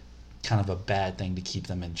really kind of a bad thing to keep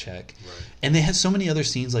them in check. Right. And they had so many other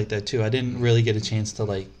scenes like that too. I didn't really get a chance to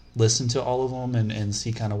like listen to all of them and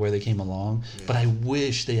see kind of where they came along. Yeah. But I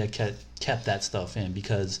wish they had kept that stuff in,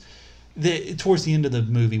 because towards the end of the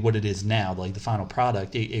movie, what it is now, like the final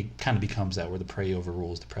product, it kind of becomes that where the prey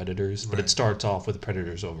overrules the predators. But it starts off with the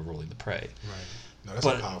predators overruling the prey. Right. No, that's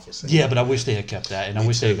a powerful scene. Yeah, but I wish they had kept that, and I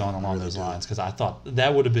wish they had gone along those lines, because I thought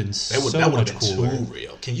that would have been much cooler. Too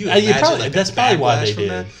real. Can you imagine? That's probably why they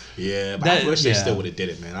did. Yeah, but I wish they still would have did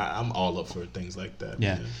it, man. I'm all up for things like that.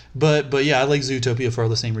 Yeah, man. but yeah, I like Zootopia for all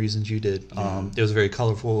the same reasons you did. It was very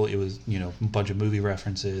colorful. It was a bunch of movie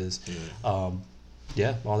references.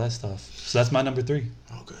 Yeah, all that stuff. So that's my number 3.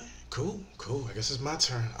 Okay. Cool. I guess it's my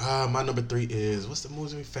turn. My number 3 is, what's the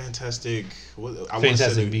movie? Fantastic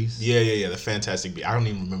Beasts. Yeah. The Fantastic Beasts. I don't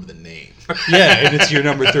even remember the name. Yeah, and it's your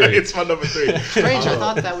number 3. It's my number 3. Strange. I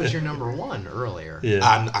thought that was your number 1 earlier.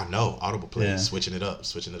 Yeah, I know. Audible Play, switching it up.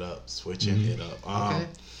 Okay.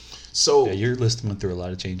 So yeah, your list went through a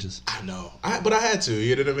lot of changes. I know, but I had to.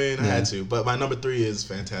 You know what I mean? I had to. But my number 3 is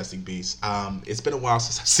Fantastic Beasts. It's been a while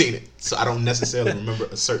since I've seen it, so I don't necessarily remember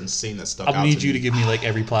a certain scene that stuck out. I'll need you to give me like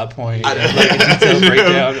every plot point, and, like a detailed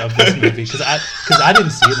breakdown of this movie, because I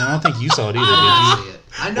didn't see it, and I don't think you saw it either. Did you?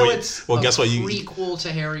 I know it's guess what? Prequel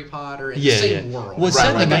to Harry Potter in the same world. Well, it's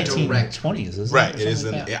set in the 1920s, isn't it? Right, it is.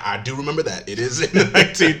 I do remember that. It is in the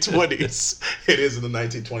 1920s. It is in the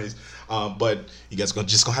 1920s. But you guys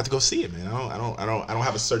just gonna have to go see it, man. I don't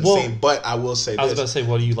have a certain scene, but I will say this. I was about to say,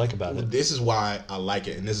 what do you like about it? This is why I like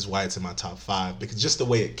it, and this is why it's in my top 5, because just the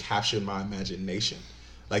way it captured my imagination.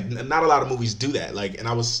 Like, not a lot of movies do that. Like, and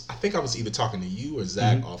I think I was either talking to you or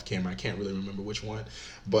Zach off camera. I can't really remember which one,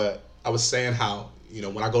 but I was saying how,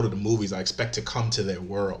 when I go to the movies, I expect to come to their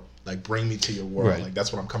world. Like, bring me to your world. Right. Like,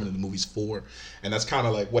 that's what I'm coming to the movies for, and that's kind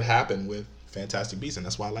of like what happened with Fantastic Beasts, and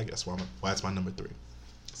that's why I like it. That's why it's my number 3.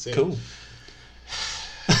 Cool.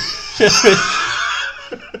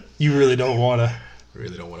 You really don't want to.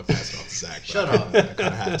 Really don't want to pass it off to Zach. Shut up. I kind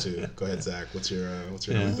of had to. Go ahead, Zach. What's your number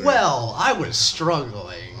 3? Well, I was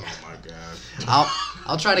struggling. Oh my god.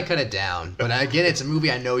 I'll try to cut it down, but again, it's a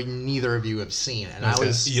movie I know neither of you have seen, and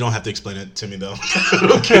You don't have to explain it to me though. I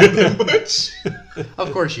don't care that much.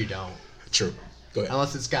 Of course you don't. True. Go ahead.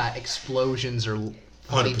 Unless it's got explosions or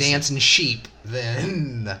funny dancing sheep,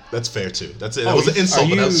 then that's fair too. That's it. That was an insult,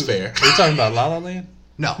 but that's fair. Are you talking about La La Land?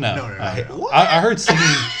 No. I heard singing.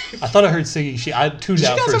 I thought I heard singing. I tuned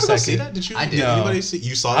out for a second. See that? Did you? I did. Anybody see?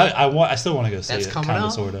 You saw that? I still want to go see that's it. Coming kind of,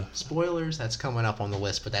 up. sort of. Spoilers. That's coming up on the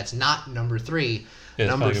list, but that's not number 3. Yeah,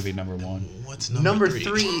 it's probably gonna be number 1. What's number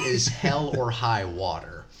 3 is Hell or High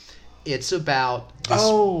Water. It's about.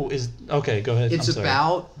 Go ahead. It's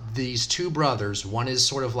about these 2 brothers. One is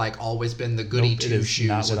sort of like always been the goody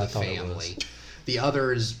 2-shoes of the family. The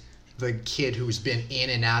other is the kid who's been in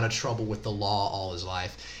and out of trouble with the law all his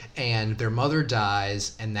life. And their mother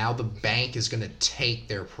dies, and now the bank is going to take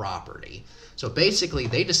their property. So basically,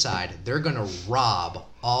 they decide they're going to rob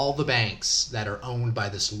all the banks that are owned by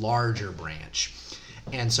this larger branch.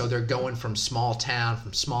 And so they're going from small town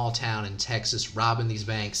in Texas, robbing these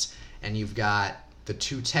banks. And you've got the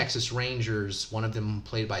 2 Texas Rangers, one of them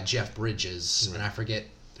played by Jeff Bridges, and I forget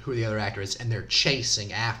who the other actor is, and they're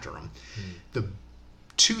chasing after him. The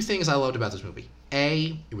 2 things I loved about this movie.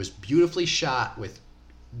 A, it was beautifully shot with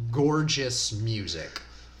gorgeous music.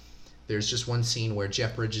 There's just one scene where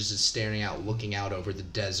Jeff Bridges is staring out, looking out over the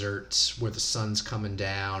desert where the sun's coming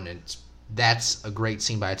down, and that's a great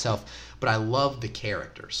scene by itself. But I love the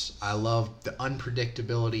characters. I love the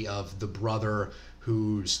unpredictability of the brother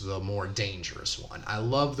who's the more dangerous one. I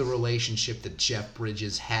love the relationship that Jeff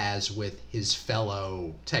Bridges has with his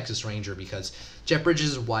fellow Texas Ranger, because Jeff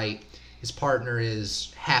Bridges is white, his partner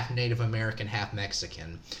is half Native American, half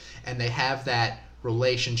Mexican, and they have that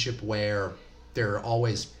relationship where they're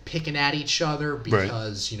always picking at each other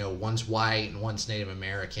because one's white and one's Native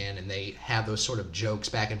American, and they have those sort of jokes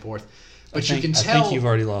back and forth. But you can tell. I think you've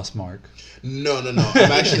already lost Mark. No.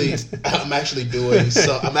 I'm actually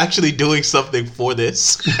doing something for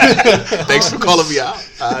this. Thanks for calling me out.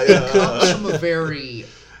 It comes from a very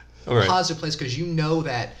positive place, because you know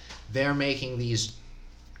that they're making these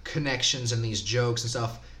connections and these jokes and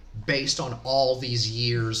stuff based on all these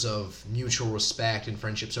years of mutual respect and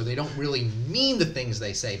friendship. So they don't really mean the things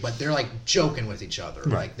they say, but they're like joking with each other.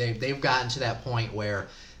 Right. Like they've gotten to that point where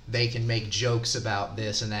they can make jokes about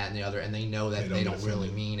this and that and the other, and they know that they don't really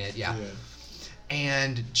mean it. Yeah.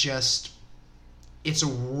 And just it's a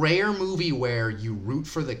rare movie where you root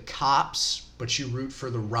for the cops, but you root for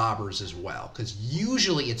the robbers as well. Because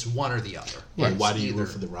usually it's one or the other. Right. Why do you either. root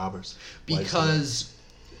for the robbers? Because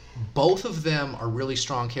both of them are really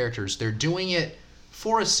strong characters. They're doing it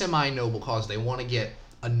for a semi-noble cause. They want to get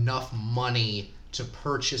enough money to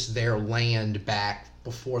purchase their land back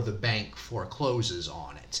before the bank forecloses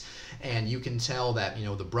on it. And you can tell that,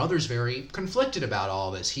 the brother's very conflicted about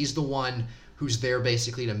all this. He's the one who's there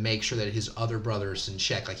basically to make sure that his other brother's in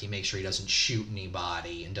check. Like, he makes sure he doesn't shoot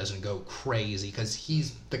anybody and doesn't go crazy, because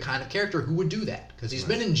he's the kind of character who would do that. Because he's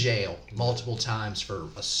been in jail multiple times for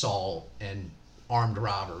assault and armed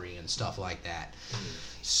robbery and stuff like that.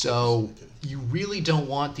 So you really don't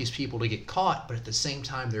want these people to get caught, but at the same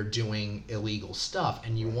time they're doing illegal stuff.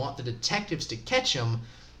 And you want the detectives to catch them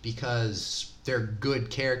because they're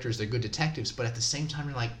good characters, they're good detectives, but at the same time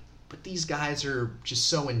you're like, but these guys are just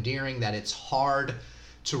so endearing that it's hard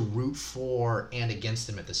to root for and against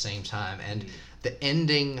them at the same time. And the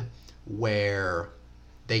ending where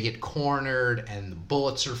they get cornered and the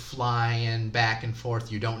bullets are flying back and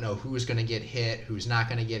forth, you don't know who's going to get hit, who's not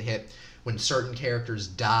going to get hit. When certain characters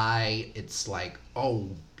die, it's like, oh,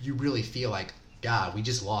 you really feel like, God, we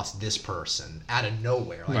just lost this person out of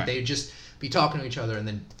nowhere. Like, they'd just be talking to each other and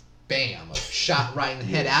then bam, a shot right in the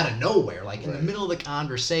head out of nowhere, like in the middle of the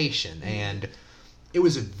conversation. And it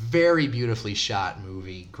was a very beautifully shot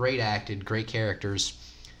movie, great acted, great characters.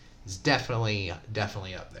 It's definitely up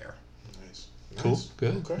there. Nice. Cool.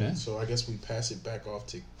 Good. Okay. Yeah. So I guess we pass it back off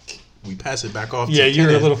to. Yeah, you're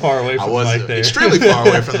Kenan. a little far away from the mic there. Extremely far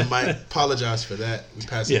away from the mic. Apologize for that. We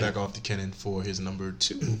pass it back off to Kenan for his number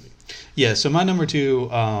 2 movie. Yeah, so my number 2,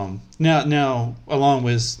 now along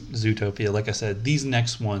with Zootopia, like I said, these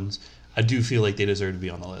next ones, I do feel like they deserve to be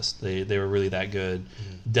on the list. They were really that good.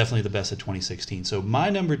 Definitely the best of 2016. So my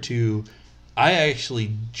number 2, I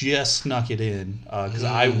actually just snuck it in because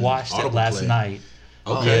I watched it last night.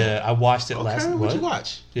 Okay. Yeah, I watched it last night. What'd you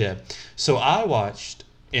watch? Yeah. So I watched,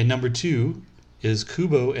 and number 2 is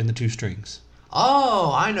Kubo and the Two Strings.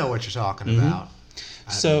 Oh, I know what you're talking about.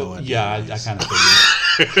 So, I kind of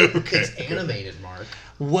figured. Okay. It's animated, Mark.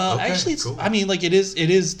 Well, actually, it's, cool. I mean, like, it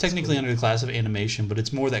is technically under the class of animation, but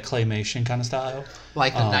it's more that claymation kind of style.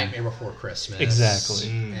 Like the Nightmare Before Christmas.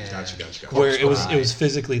 Exactly. Gotcha. Where it was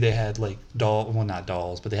physically, they had like not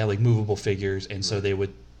dolls, but they had like movable figures, and so they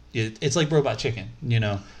would. It's like Robot Chicken,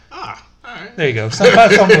 all right. There you go. Something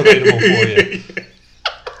relatable for you.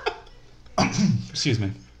 Excuse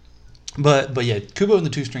me. But yeah, Kubo and the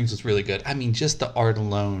Two Strings was really good. I mean, just the art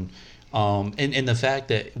alone, and the fact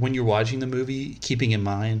that when you're watching the movie, keeping in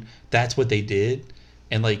mind that's what they did,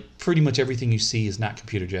 and like pretty much everything you see is not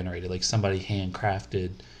computer generated. Like somebody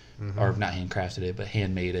handcrafted, or not handcrafted it, but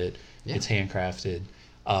handmade it. Yeah. It's handcrafted.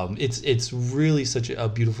 It's really such a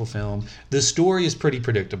beautiful film. The story is pretty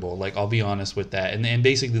predictable. Like, I'll be honest with that. And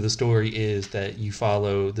basically the story is that you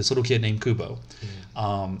follow this little kid named Kubo,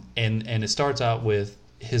 and it starts out with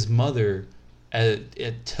his mother.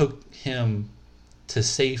 It took him to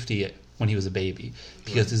safety when he was a baby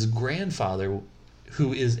because his grandfather,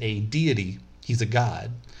 who is a deity, he's a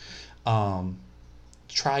god,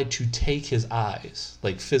 tried to take his eyes,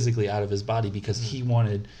 like physically out of his body, because he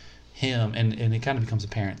wanted him, and it kind of becomes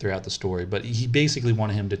apparent throughout the story, but he basically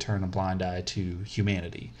wanted him to turn a blind eye to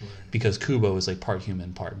humanity, because Kubo is like part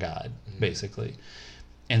human, part god, basically.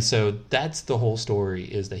 And so that's the whole story,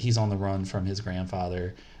 is that he's on the run from his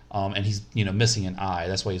grandfather, and he's missing an eye.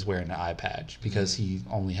 That's why he's wearing an eye patch, because he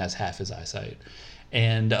only has half his eyesight.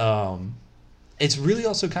 And it's really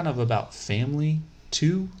also kind of about family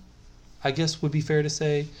too, I guess would be fair to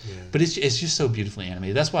say. Yeah. But it's just so beautifully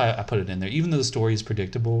animated. That's why I put it in there. Even though the story is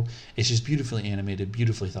predictable, it's just beautifully animated,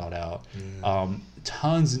 beautifully thought out. Yeah.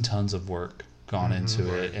 Tons and tons of work gone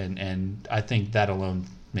into it, and I think that alone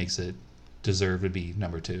makes it deserve to be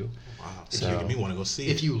number 2. Wow. So, you're making me want to go see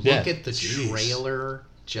it. If you look at the trailer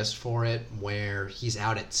just for it, where he's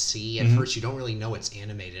out at sea, at first you don't really know it's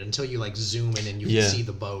animated until you like zoom in and you can see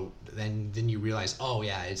the boat. Then you realize, oh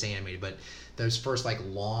yeah, it's animated. But those first like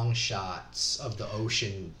long shots of the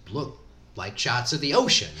ocean look like shots of the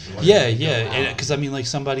ocean. Yeah, because I mean, like,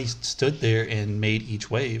 somebody stood there and made each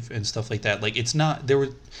wave and stuff like that. Like, it's not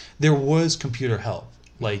there was computer help.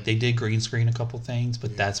 Like, they did green screen a couple things,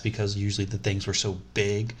 but that's because usually the things were so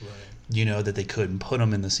big, that they couldn't put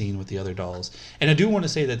them in the scene with the other dolls. And I do want to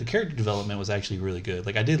say that the character development was actually really good.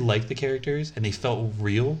 Like, I did like the characters, and they felt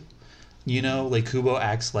real. Like, Kubo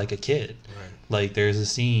acts like a kid. Right. Like, there's a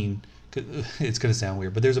scene. It's gonna sound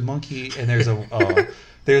weird, but there's a monkey, and there's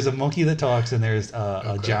a monkey that talks, and there's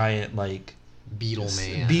a giant like Beetle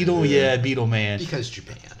Man. Beetle Man. Because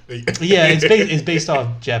Japan. Yeah, it's based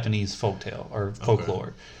off Japanese folktale or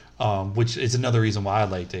folklore, which is another reason why I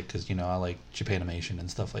liked it, because I like Japanimation and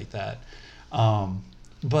stuff like that.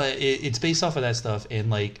 But it's based off of that stuff, and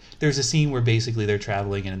like there's a scene where basically they're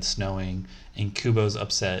traveling and it's snowing, and Kubo's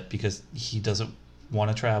upset because he doesn't want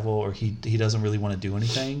to travel, or he doesn't really want to do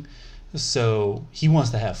anything, so he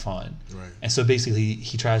wants to have fun. Right. And so basically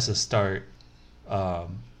he tries to start.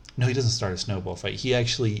 No, he doesn't start a snowball fight.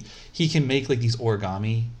 He can make like these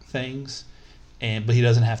origami things, but he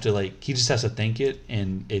doesn't have to he just has to think it,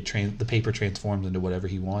 and the paper transforms into whatever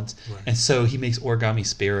he wants. Right. And so he makes origami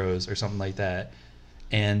sparrows or something like that,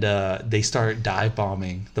 and they start dive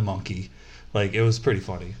bombing the monkey. Like, it was pretty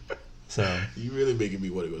funny. So you really making me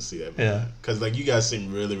want to go see that movie. Yeah. Because like you guys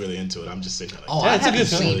seem really, really into it. I'm just sitting there like, I it's a good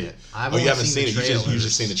haven't film. seen it. you haven't seen it? You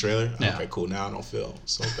just seen the trailer? Yeah. Okay, cool. Now I don't feel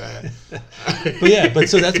so bad. but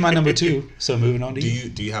so that's my number 2. So moving on to you.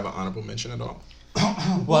 Do you have an honorable mention at all?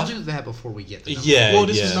 We'll do that before we get to number Yeah. Well,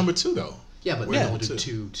 this is number 2 though. Yeah, but We're then on we'll do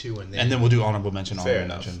two. two, and then... And then we'll do honorable mention, Fair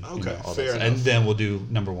honorable enough. mention. Okay, all fair that stuff. enough. And then we'll do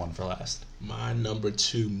number 1 for last. My number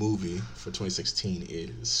 2 movie for 2016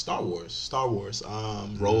 is Star Wars.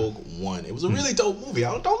 Rogue One. It was a really dope movie.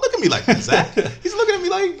 Don't look at me like that, Zach. He's looking at me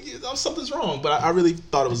like something's wrong. But I really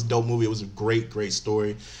thought it was a dope movie. It was a great, great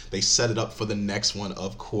story. They set it up for the next one,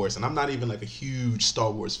 of course. And I'm not even like a huge Star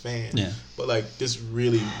Wars fan. Yeah. But like this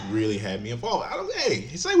really, really had me involved. Hey,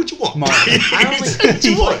 say what you want. I don't Say what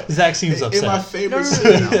you want. Zach seems upset. In my favorite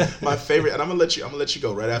scene, my favorite, and I'm gonna let you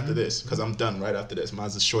go right after this, because I'm done right after this.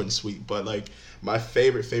 Mine's is short and sweet, but like my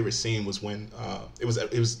favorite scene was when it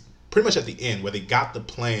was pretty much at the end where they got the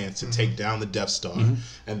plan to take down the Death Star,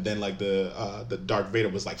 and then like the Darth Vader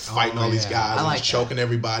was like fighting all these guys and like choking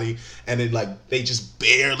everybody, and then like they just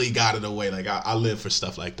barely got it away. Like I live for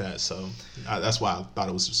stuff like that, so that's why I thought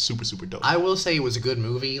it was super, super dope. I will say it was a good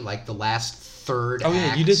movie. Like the last third act.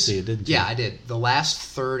 Yeah, you did see it, didn't you? Yeah, I did. The last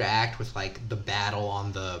third act with like the battle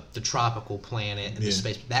on the tropical planet and the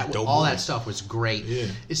space, all that stuff was great. Yeah.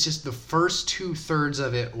 It's just the first 2/3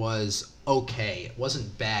 of it was okay. It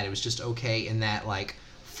wasn't bad. It was just okay in that like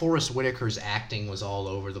Forrest Whitaker's acting was all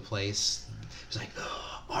over the place. It was like,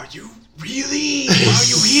 are you really? Are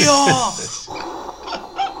you here?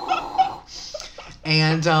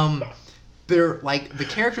 And they're like the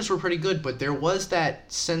characters were pretty good, but there was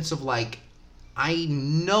that sense of like, I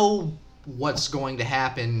know what's going to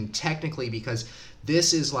happen technically, because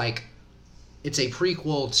this is like, it's a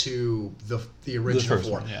prequel to the original first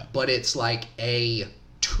four, one, yeah. but it's like a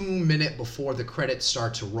 2-minute before the credits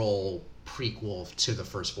start to roll prequel to the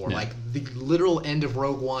first four. Yeah. Like the literal end of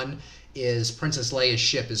Rogue One is Princess Leia's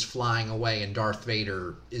ship is flying away and Darth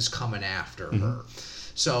Vader is coming after her.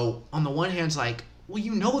 So on the one hand, it's like, well,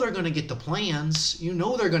 you know they're going to get the plans. You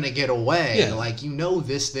know they're going to get away. Yeah. Like, you know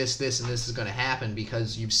this, and this is going to happen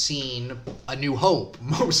because you've seen A New Hope,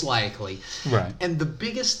 most likely. Right. And the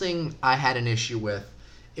biggest thing I had an issue with,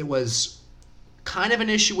 it was kind of an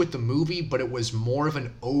issue with the movie, but it was more of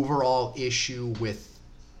an overall issue with,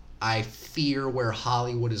 I fear, where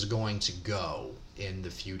Hollywood is going to go in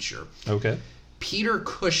the future. Okay. Peter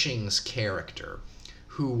Cushing's character,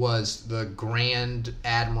 who was the Grand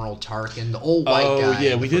Admiral Tarkin, the old white guy. Oh,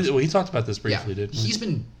 yeah, we did. We talked about this briefly, didn't we? He's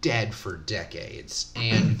been dead for decades,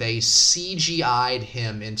 and they CGI'd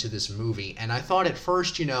him into this movie. And I thought at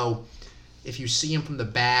first, if you see him from the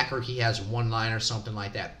back or he has one line or something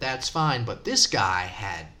like that, that's fine. But this guy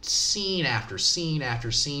had scene after scene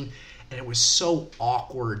after scene, and it was so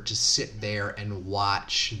awkward to sit there and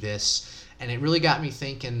watch this. And it really got me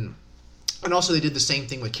thinking. And also they did the same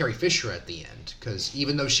thing with Carrie Fisher at the end, because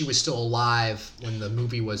even though she was still alive when the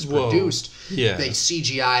movie was produced, they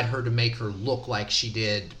CGI'd her to make her look like she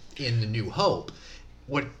did in The New Hope.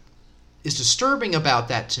 What is disturbing about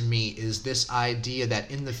that to me is this idea that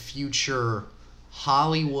in the future,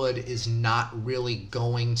 Hollywood is not really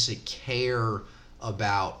going to care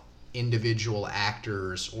about individual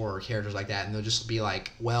actors or characters like that, and they'll just be like,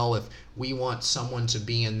 well, if we want someone to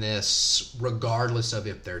be in this regardless of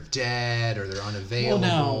if they're dead or they're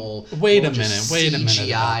unavailable, wait a we'll just minute about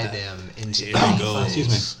CGI that. them into Here he goes.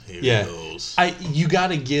 Excuse me. Here he goes. You got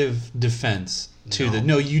to give defense to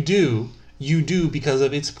you do because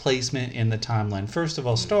of its placement in the timeline. First of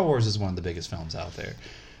all, Star Wars is one of the biggest films out there.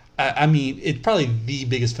 I mean, it's probably the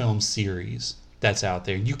biggest film series that's out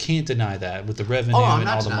there. You can't deny that with the revenue and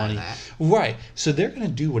all the money. That. Right. So they're going to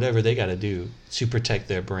do whatever they got to do to protect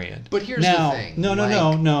their brand. But here's the thing. No.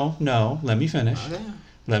 Let me finish.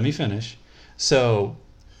 Let me finish. So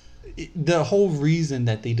the whole reason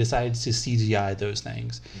that they decided to CGI those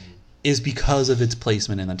things is because of its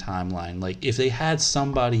placement in the timeline. Like, if they had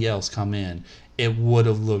somebody else come in, it would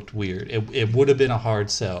have looked weird. It would have been a hard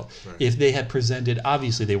sell. Right. If they had presented,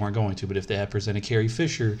 obviously they weren't going to, but if they had presented Carrie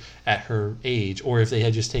Fisher at her age, or if they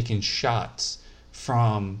had just taken shots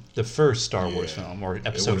from the first Star Wars film or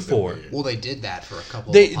Episode 4. Well, they did that for a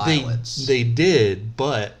couple of pilots. They did,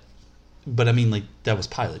 but I mean, like, that was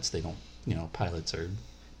pilots. They don't, pilots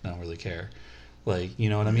don't really care. Like, you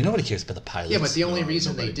know what I mean? Nobody cares about the pilots. Yeah, but the only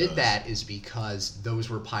reason they did does. that is because those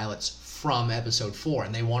were pilots from Episode 4,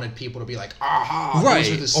 and they wanted people to be like, aha, right.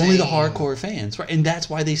 those are the same. Only the hardcore fans, right? And that's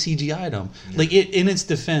why they CGI'd them. Yeah. Like, in its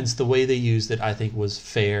defense, the way they used it, I think, was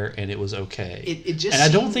fair and it was okay. It just and I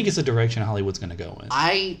don't think it's a direction Hollywood's going to go in.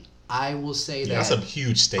 I will say that that's a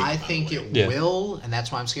huge statement. I think it will, and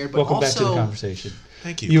that's why I'm scared. But welcome also, back to the conversation.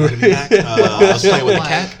 Thank you. Back. I was playing with the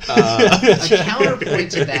cat. A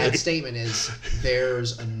counterpoint to that statement is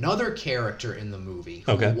there's another character in the movie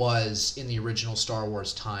who was in the original Star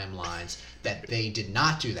Wars timelines that they did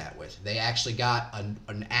not do that with. They actually got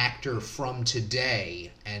an actor from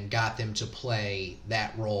today and got them to play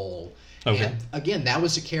that role. Okay. And again, that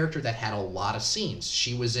was a character that had a lot of scenes.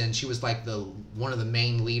 She was like one of the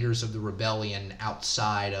main leaders of the rebellion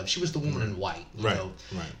outside of. She was the woman in white, you know.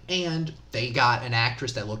 Right. And they got an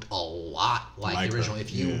actress that looked a lot like the original.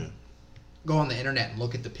 If you go on the internet and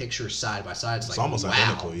look at the pictures side by side, it's like, almost wow,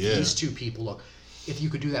 identical. Yeah. These two people look. If you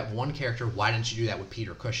could do that one character, why didn't you do that with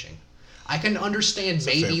Peter Cushing? I can understand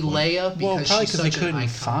maybe Leia because probably she's they such couldn't an icon.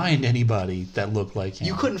 find anybody that looked like him.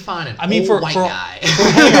 You couldn't find an old white guy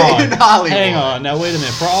hang in Hollywood. Hang on. Now, wait a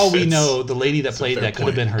minute. For all we know, the lady that played that could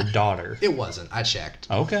have been her daughter. It wasn't. I checked.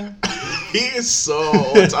 Okay. He is so...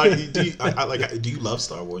 do you love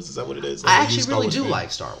Star Wars? Is that what it is? I actually really do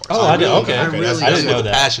like Star Wars. Oh, I do. Okay. I really that's do. where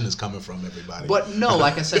the passion is coming from, everybody. But no,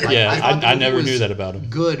 like I said, I never knew that about him.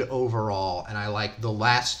 Good overall, and I like the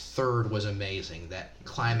last third was amazing. That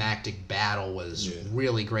climactic battle was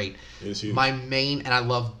really great. It was huge. My main, and I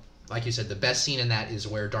love, like you said, the best scene in that is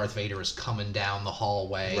where Darth Vader is coming down the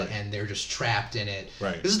hallway and they're just trapped in it.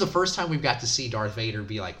 Right. This is the first time we've got to see Darth Vader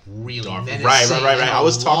be like really menacing. Right. I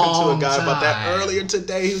was talking to a guy time. about that earlier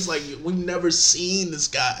today. He was like, "We've never seen this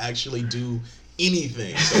guy actually do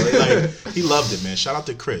anything." So he loved it, man. Shout out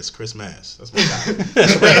to Chris Mass. That's my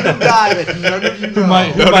guy. Random guy that none of you know. Who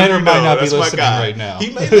might or might not be listening right now.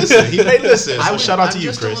 He may listen. So shout out to you,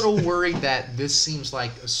 Chris. I'm just a little worried that this seems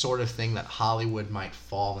like a sort of thing that Hollywood might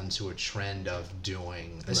fall into a trend of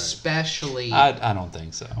doing, especially. I don't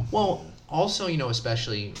think so. Well, also,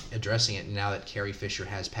 especially addressing it now that Carrie Fisher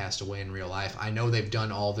has passed away in real life. I know they've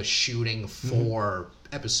done all the shooting for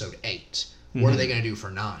Episode 8. What are they going to do for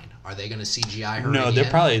 9? Are they going to CGI her? No, again?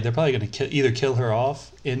 they're probably going to either kill her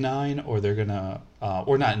off in 9, or they're going to,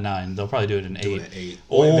 or not in 9. They'll probably do it in 8.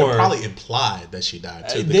 Or they'll probably imply that she died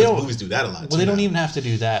too, because movies do that a lot. Well, they don't even have to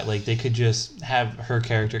do that. Like, they could just have her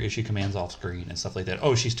character issue commands off screen and stuff like that.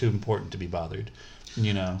 Oh, she's too important to be bothered.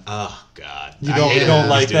 Oh God, you don't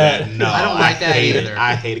like that? No, I don't like that either.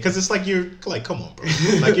 I hate it because it's like you're like, come on, bro.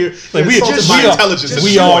 Like you're we insulting my intelligence.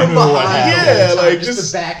 We all knew what happened. Yeah, like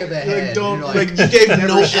just the back of the head. Like you gave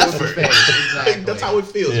no effort. Exactly. Like, that's how it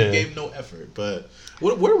feels. You gave no effort. But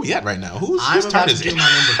where are we at right now? Whose turn is it? My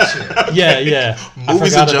number 2. Yeah.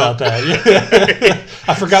 Movies I forgot about that. Yeah.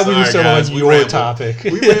 I forgot we were still on your topic.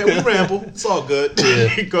 We ramble. It's all good.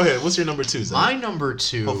 Yeah. Go ahead. What's your number 2, Zach? My number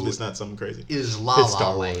 2. Hopefully it's not something crazy. Is La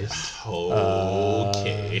La Land.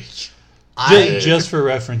 Okay. Just for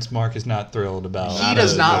reference, Mark is not thrilled about. He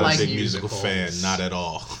does not like a big musicals. musical fan. Not at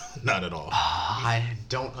all. Not at all. I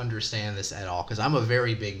don't understand this at all because I'm a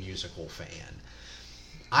very big musical fan.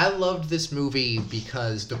 I loved this movie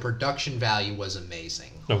because the production value was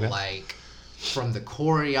amazing. Okay. Like, from the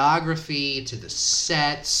choreography to the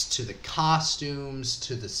sets to the costumes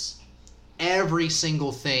to every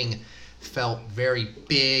single thing felt very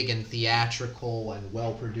big and theatrical and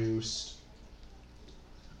well produced.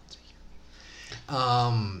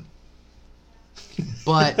 But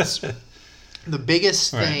the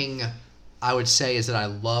biggest thing I would say is that I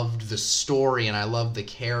loved the story and I loved the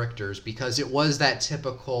characters because it was that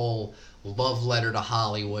typical love letter to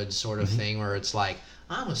Hollywood sort of thing where it's like,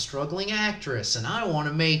 I'm a struggling actress and I want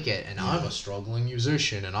to make it, and I'm a struggling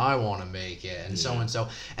musician and I want to make it, and so and so.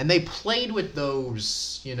 And they played with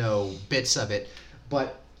those, bits of it.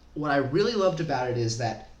 But what I really loved about it is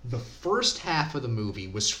that the first half of the movie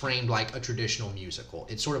was framed like a traditional musical.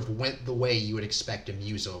 It sort of went the way you would expect a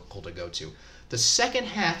musical to go to. The second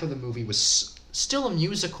half of the movie was still a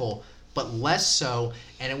musical, but less so,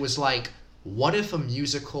 and it was like what if a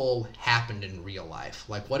musical happened in real life?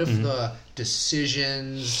 Like, what if the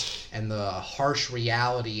decisions and the harsh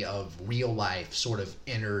reality of real life sort of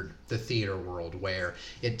entered the theater world, where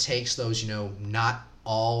it takes those, not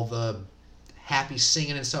all the happy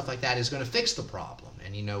singing and stuff like that is going to fix the problem.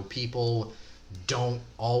 And, people don't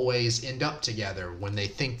always end up together when they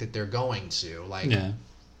think that they're going to. Like,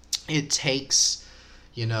 it takes,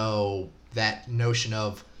 that notion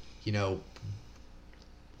of,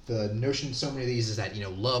 the notion so many of these is that,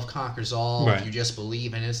 love conquers all. Right. You just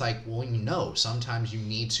believe. And it's like, well, sometimes you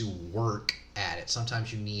need to work at it.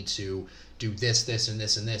 Sometimes you need to do this, and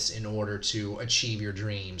this, and this in order to achieve your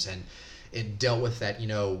dreams. And it dealt with that,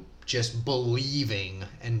 just believing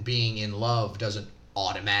and being in love doesn't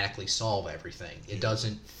automatically solve everything. It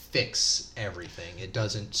doesn't fix everything. It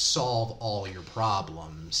doesn't solve all your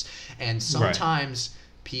problems. And sometimes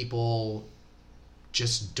people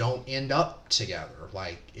just don't end up together.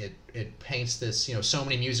 Like, it paints this, so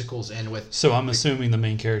many musicals end with... So I'm assuming the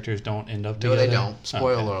main characters don't end up together? No, they don't.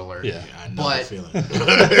 Spoiler alert. Yeah, I know the feeling.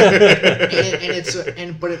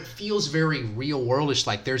 But it feels very real worldish.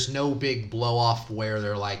 Like, there's no big blow off where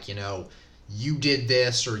they're like, you did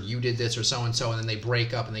this or so and so, and then they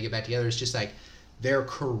break up and they get back together. It's just like their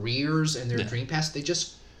careers and their dream paths, they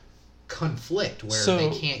just conflict where they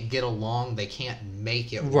can't get along. They can't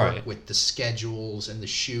make it work with the schedules and the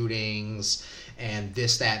shootings and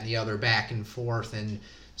this, that, and the other, back and forth. And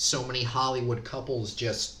so many Hollywood couples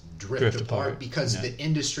just drift apart because the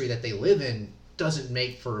industry that they live in doesn't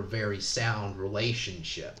make for very sound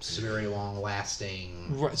relationships, very long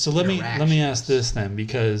lasting. Right. So let me ask this then,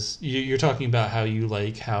 because you're talking about how you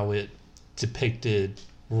like how it depicted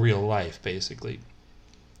real life, basically.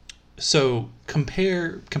 So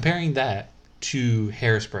comparing that to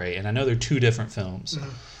Hairspray, and I know they're two different films.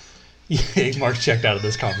 Yeah, Mark checked out of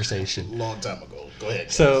this conversation Long time ago. Go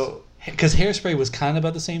ahead. So, because Hairspray was kind of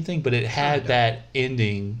about the same thing, but it had that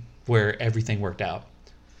ending where everything worked out.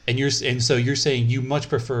 And so you're saying you much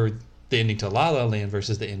prefer the ending to La La Land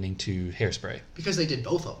versus the ending to Hairspray. Because they did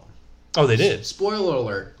both of them. Oh, they did? Spoiler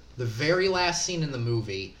alert. The very last scene in the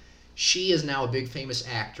movie, she is now a big famous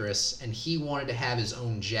actress, and he wanted to have his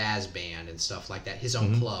own jazz band and stuff like that, his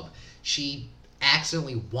own club. She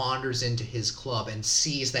accidentally wanders into his club and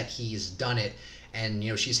sees that he's done it, and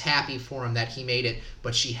she's happy for him that he made it,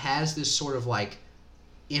 but she has this sort of like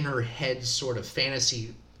in her head sort of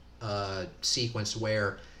fantasy sequence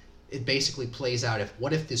where it basically plays out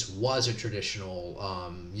what if this was a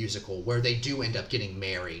traditional musical where they do end up getting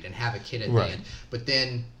married and have a kid at the end, but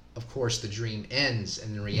then of course the dream ends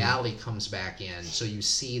and then reality comes back in. So you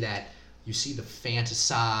see the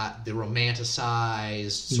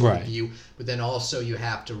romanticized sort of view, but then also you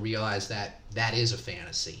have to realize that is a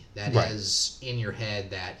fantasy. That is in your head,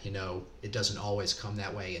 that it doesn't always come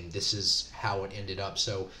that way, and this is how it ended up.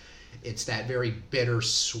 So it's that very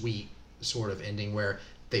bittersweet sort of ending where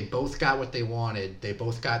they both got what they wanted, they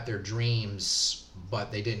both got their dreams,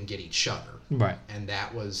 but they didn't get each other. Right. And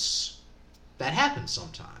that happens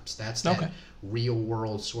sometimes. That's that real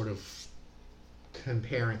world sort of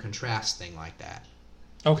compare and contrast thing like that.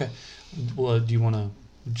 Okay. Well, do you want to,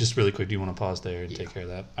 just really quick, do you want to pause there and take care of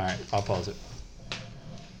that? All right, I'll pause it.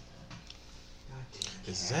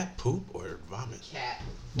 Is that poop or vomit? Cat.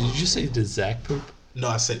 Did you just say, did Zach poop? No,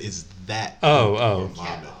 I said, is that poop or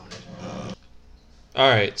vomit? All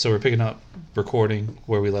right, so we're picking up recording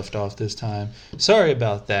where we left off this time. Sorry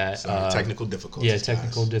about that. Sorry, technical difficulties. Yeah,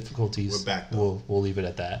 technical difficulties. We're back, though. We'll leave it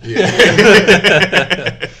at that. Yeah.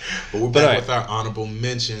 But we're back with our honorable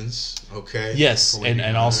mentions, okay? Yes, and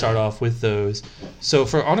I'll start off with those. So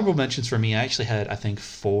for honorable mentions for me, I actually had, I think,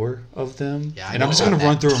 4 of them. Yeah, and I'm just going to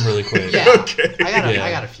run through them really quick. Yeah, okay.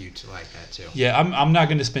 I got a few like that, too. Yeah, I'm not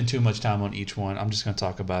going to spend too much time on each one. I'm just going to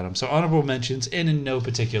talk about them. So honorable mentions, and in no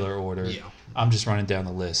particular order. Yeah. I'm just running down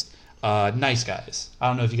the list. Nice Guys. I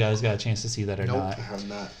don't know if you guys got a chance to see that or not. I have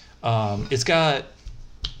not. It's got,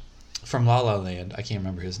 from La La Land, I can't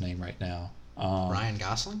remember his name right now. Ryan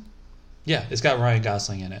Gosling? Yeah, it's got Ryan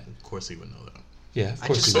Gosling in it. Of course he would know that. Yeah, of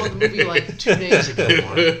course he would. I just saw the movie like 2 days ago.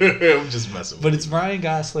 I'm just messing with you. But it's Ryan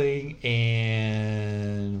Gosling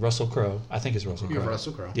and Russell Crowe. I think it's Russell Crowe.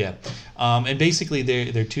 Russell Crowe. Yeah. And basically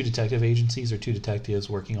they're 2 detective agencies or 2 detectives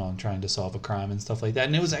working on trying to solve a crime and stuff like that.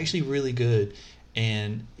 And it was actually really good.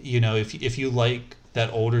 And, if you like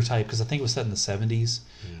that older type, because I think it was set in the 70s,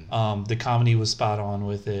 the comedy was spot on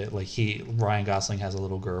with it. Like Ryan Gosling has a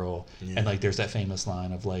little girl, and like there's that famous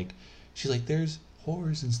line of like, she's like, there's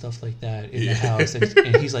whores and stuff like that in the house, and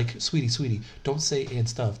he's like, sweetie, don't say and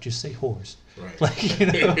stuff, just say whores. Right.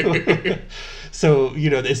 Like, So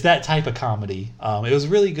it's that type of comedy. It was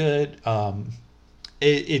really good.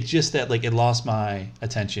 It's just that like it lost my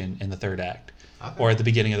attention in the third act. Okay. Or at the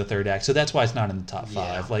beginning of the third act. So that's why it's not in the top 5.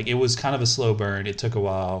 Yeah. Like, it was kind of a slow burn. It took a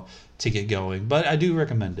while to get going. But I do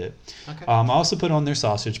recommend it. Okay. I also put on their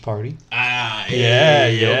Sausage Party. Yeah.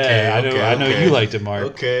 Okay, I know you liked it, Mark.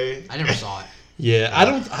 Okay. I never saw it. Yeah,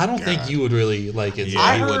 I don't think you would really like it.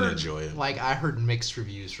 Yeah, you wouldn't enjoy it. I heard mixed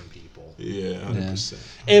reviews from people. Yeah,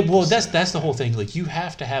 100%. Well, that's the whole thing. Like, you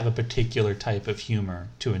have to have a particular type of humor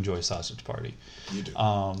to enjoy Sausage Party. You do.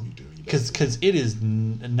 Because it is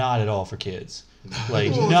not at all for kids.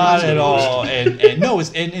 Like, Well, not that's at the all. And no,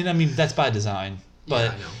 it's and I mean that's by design. But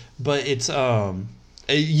Yeah, I know. but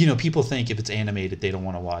it's people think if it's animated they don't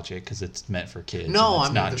want to watch it because it's meant for kids. No, and I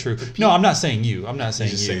mean, not the- true. the No, I'm not saying you. I'm not saying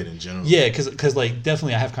just you. saying in general. Yeah, because like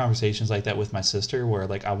definitely I have conversations like that with my sister where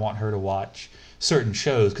like I want her to watch certain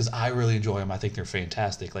shows because I really enjoy them. I think they're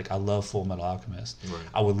fantastic. Like I love Full Metal Alchemist. Right.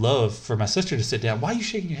 I would love for my sister to sit down. Why are you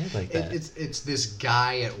shaking your head like that? It's this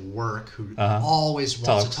guy at work who Uh-huh. always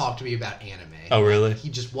wants Talks. to talk to me about anime. Oh, really? He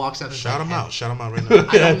just walks out and Shout him like, out. Shout him out right now.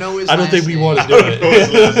 I don't know his I don't think last we name. want to do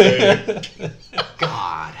it.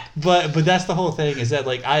 God. But that's the whole thing is that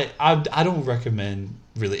like I don't recommend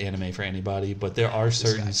really anime for anybody, but there are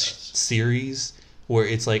certain guy does. series where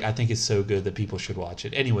it's like I think it's so good that people should watch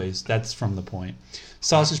it. Anyways, that's from the point.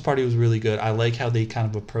 Sausage Party was really good. I like how they kind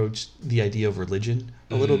of approached the idea of religion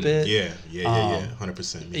a little bit. Yeah.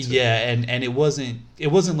 100%. Me too. Yeah, and it wasn't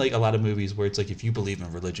like a lot of movies where it's like if you believe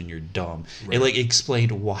in religion you're dumb. Right. It like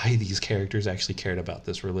explained why these characters actually cared about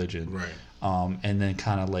this religion. Right. And then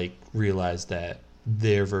kind of like realized that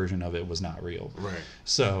their version of it was not real. Right.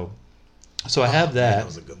 So I have that. Man, that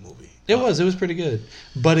was a good movie. It was pretty good.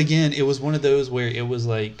 But again, it was one of those where it was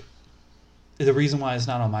like the reason why it's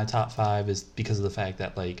not on my top 5 is because of the fact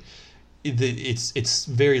that like it's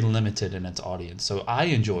very limited in its audience. So I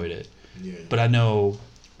enjoyed it, Yeah. but I know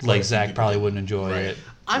like Right, Zach people- probably wouldn't enjoy Right. it.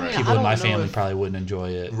 I mean, People I in my don't know family if- probably wouldn't enjoy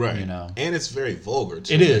it. Right. You know, And it's very vulgar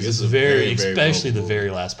too. it Like, is. it's It's a very, very especially the vulgar very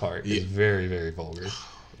movie. last part. Yeah. It's very, very vulgar.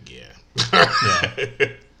 Yeah.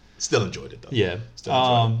 Still enjoyed it though. Yeah. Still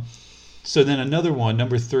enjoyed So then another one,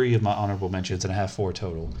 number 3 of my honorable mentions, and I have 4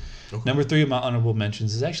 total. Okay. Number 3 of my honorable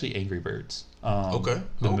mentions is actually Angry Birds. Okay.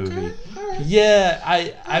 The Okay. movie. All right.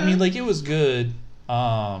 Yeah, I mean, like it was good.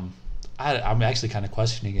 I'm actually kind of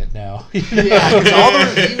questioning it now. Yeah, because all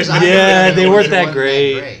the reviews I Yeah, read they were weren't that wasn't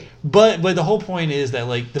great. But the whole point is that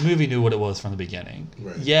like the movie knew what it was from the beginning.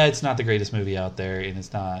 Right. Yeah, it's not the greatest movie out there, and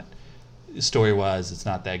it's not story wise, it's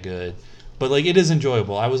not that good. But like it is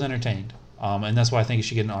enjoyable. I was entertained, and that's why I think it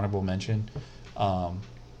should get an honorable mention.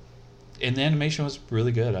 And the animation was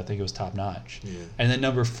really good. I think it was top notch. Yeah. And then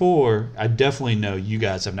number 4, I definitely know you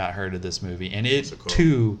guys have not heard of this movie, and it What's it called?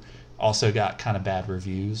 too also got kind of bad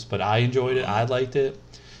reviews, but I enjoyed it. I liked it.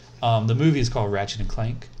 The movie is called Ratchet and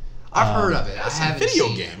Clank. I've heard of it. I It's a haven't video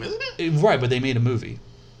seen game, it. isn't it? Right, but they made a movie.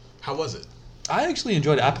 How was it? I actually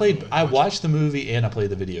enjoyed it. I watched the movie and I played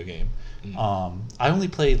the video game. I only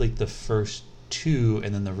played like the first 2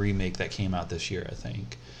 and then the remake that came out this year, I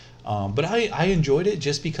think. But I enjoyed it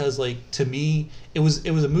just because like to me it was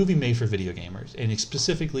a movie made for video gamers and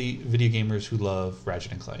specifically video gamers who love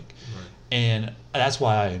Ratchet and Clank. Right. And that's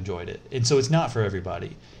why I enjoyed it. And so it's not for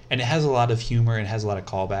everybody. And it has a lot of humor and has a lot of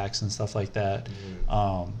callbacks and stuff like that.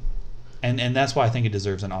 And that's why I think it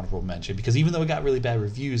deserves an honorable mention because even though it got really bad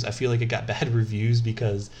reviews, I feel like it got bad reviews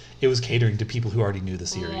because it was catering to that who already knew the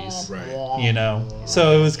series. Right. You know?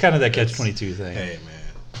 So it was kind of that catch-22 thing. Hey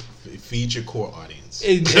man, feed your core audience.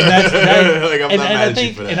 And that's, Like, I'm and, not and mad I at think,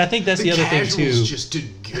 you for that. and I think that's the other thing casuals too. just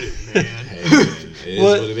didn't get it, man. Hey, man, it is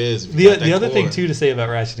Well, what it is. If you The got that other thing core. too to say about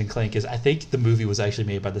Ratchet and Clank is I think the movie was actually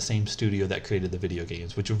made by the same studio that created the video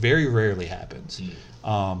games, which very rarely happens.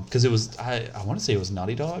 Because it was I want to say it was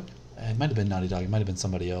Naughty Dog. It might have been Naughty Dog. It might have been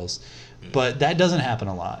somebody else, but that doesn't happen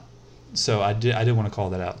a lot. So I did want to call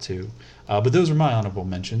that out too. But those were my honorable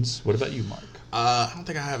mentions. What about you, Mark? I don't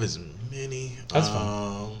think I have as many. That's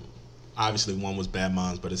fine. Obviously, one was Bad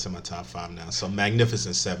Moms, but it's in my top 5 now. So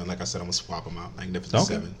Magnificent Seven, like I said, I'm gonna swap them out. Magnificent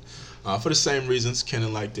Okay. Seven, for the same reasons.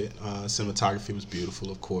 Kenan liked it. Cinematography was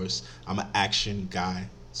beautiful, of course. I'm an action guy,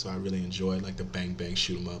 so I really enjoyed like the bang bang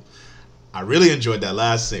shoot 'em up. I really enjoyed that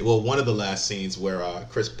last scene. Well, one of the last scenes where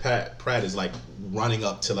Chris Pratt is like running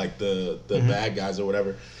up to like the bad guys or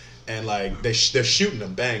whatever, and like they're shooting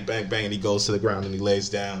him, bang bang bang, and he goes to the ground and he lays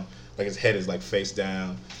down, like his head is like face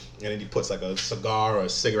down. And then he puts like a cigar or a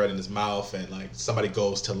cigarette in his mouth, and like somebody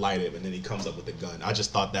goes to light it, and then he comes up with the gun. I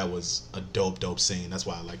just thought that was a dope scene. That's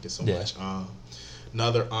why I liked it so Yeah. much.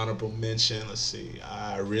 Another honorable mention. Let's see.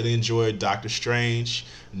 I really enjoyed Doctor Strange.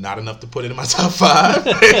 Not enough to put it in my top 5.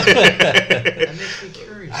 That makes me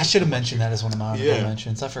curious. I should have mentioned that as one of my honorable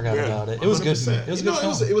mentions. I forgot about it. It was good. 100%. It was a good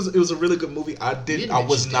film. It was a really good movie. I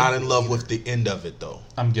was not in love with the end of it though.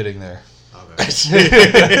 I'm getting there. Okay.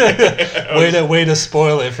 way to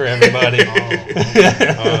spoil it for everybody.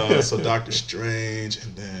 So Doctor Strange,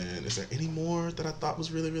 and then is there any more that I thought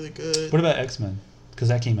was really, really good? What about X-Men? Because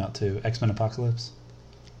that came out too. X-Men Apocalypse.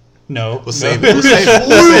 No, We'll save it. We'll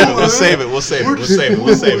save it.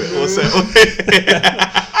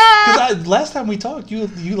 Because last time we talked, you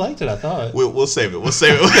liked it. I thought. We'll save it.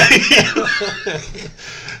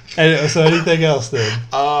 And so anything else then?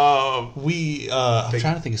 I'm I'm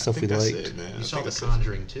trying to think of stuff we liked. You saw The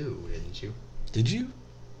Conjuring 2, didn't you? Did you?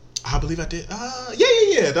 I believe I did.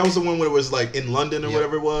 Yeah. That was the one where it was like in London or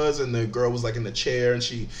whatever it was, and the girl was like in the chair, and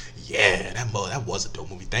that was a dope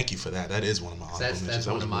movie. Thank you for that. That is one of my honorable mentions. That's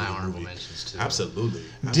one of my honorable mentions too. Absolutely.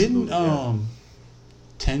 Didn't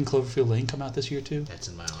 10 Cloverfield Lane come out this year too? That's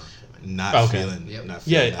in my honorable mention. Not feeling.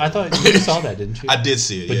 Yeah, I thought you saw that, didn't you? I did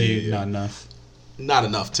see it. But yeah. Not enough. Not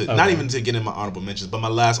enough to, not even to get in my honorable mentions. But my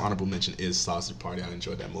last honorable mention is Sausage Party. I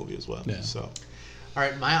enjoyed that movie as well. Yeah. So, all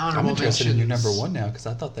right, my honorable I'm interested mentions. in your number one now because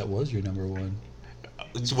I thought that was your number one.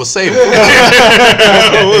 We'll save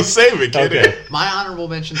it. We'll save it, kid. Okay. My honorable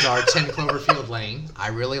mentions are 10 Cloverfield Lane. I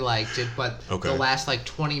really liked it, but the last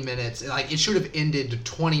 20 minutes, it should have ended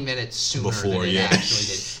 20 minutes sooner than it actually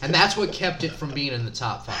did. And that's what kept it from being in the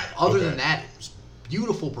top 5. Other than that, it was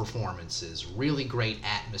beautiful performances, really great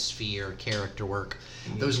atmosphere, character work.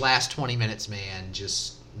 Those last 20 minutes, man,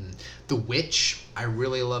 just... The Witch, I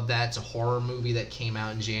really love that. It's a horror movie that came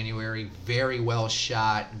out in January. Very well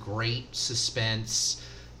shot, great suspense,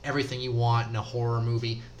 everything you want in a horror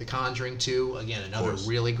movie. The Conjuring 2, again, another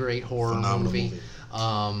really great horror movie.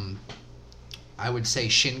 I would say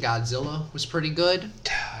Shin Godzilla was pretty good.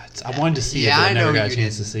 I wanted to see it, but I never got a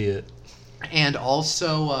chance to see it. And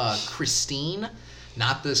also Christine,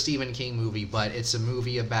 not the Stephen King movie, but it's a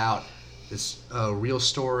movie about this real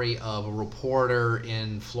story of a reporter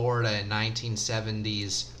in Florida in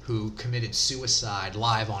 1970s who committed suicide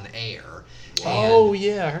live on air. I heard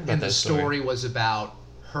about that. And the story was about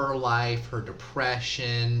her life, her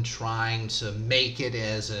depression, trying to make it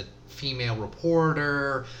as a female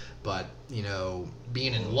reporter, but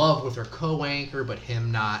being in love with her co-anchor, but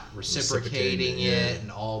him not reciprocating it, and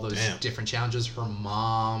all those different challenges. Her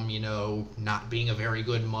mom, not being a very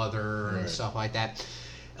good mother and stuff like that.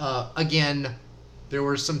 Again, there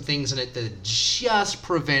were some things in it that just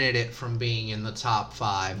prevented it from being in the top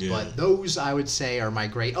 5. But those, I would say, are my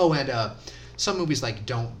great... Oh, and some movies like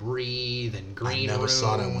Don't Breathe and Green Room. I never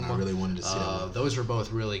saw that one. I really wanted to see that. Those were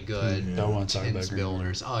both really good. Don't want to talk about Green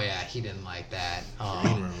Room. Oh, yeah, he didn't like that.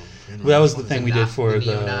 Green Room. Well, that was the thing we did for the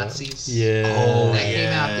Neo-Nazis. Yeah. Oh, that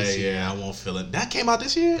came out this year. Yeah, I won't feel it. That came out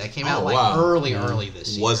this year? That came out early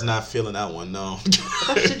this year. Was not feeling that one, no.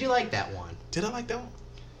 How much did you like that one? Did I like that one?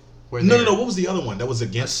 No. What was the other one that was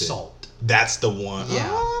against Assault. That's the one. Yeah.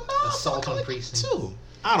 No, Assault on Precinct 2.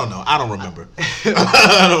 I don't know. I don't remember.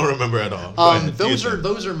 I don't remember at all.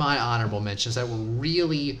 Those are my honorable mentions that were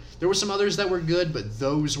really... There were some others that were good, but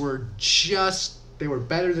those were just... They were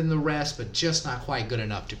better than the rest, but just not quite good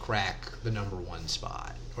enough to crack the number 1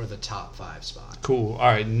 spot or the top 5 spot. Cool. All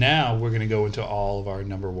right, now we're going to go into all of our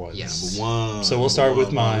number 1s. Yes. Number 1. So we'll start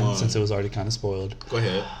with mine since it was already kind of spoiled. Go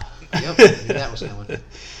ahead. Yep, I knew that was coming.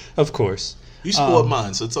 Of course. You spoiled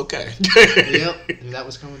mine, so it's okay. Yep, that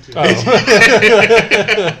was coming too. Oh.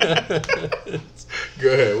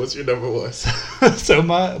 Go ahead. What's your number 1? So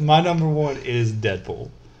my number 1 is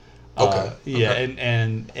Deadpool. Okay.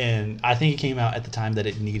 And I think it came out at the time that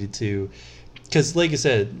it needed to, because like I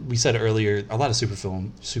said, we said earlier, a lot of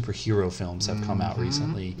superhero films have come out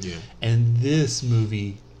recently. Yeah. And this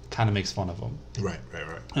movie kind of makes fun of them. Right.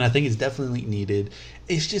 And I think it's definitely needed.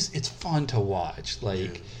 It's fun to watch.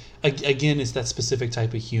 Again, it's that specific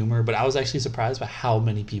type of humor, but I was actually surprised by how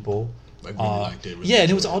many people really liked it. Really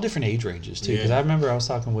and it was all different age ranges too. Because I remember I was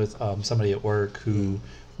talking with somebody at work who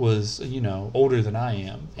was older than I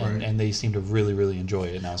am, and they seemed to really, really enjoy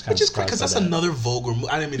it. And I was kind of surprised because that's another vulgar movie.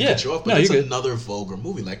 I didn't mean to cut you off, but it's another vulgar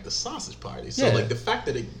movie, like The Sausage Party. So the fact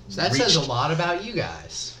that that says a lot about you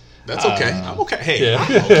guys. That's okay. I'm okay. Hey, I'm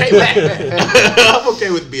okay with I'm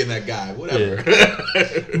okay with being that guy. Whatever.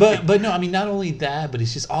 Yeah. But no, I mean, not only that, but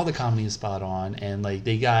it's just all the comedy is spot on, and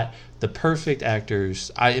they got the perfect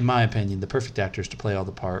actors, in my opinion, the perfect actors to play all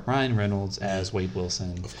the part. Ryan Reynolds as Wade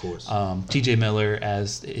Wilson. Of course. T.J. Miller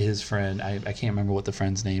as his friend. I can't remember what the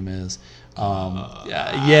friend's name is. He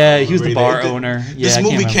was the bar owner. This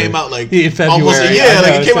movie came out like in February. Almost,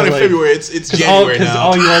 it came out in February. It's January now. Because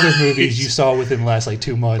all your other movies you saw within the last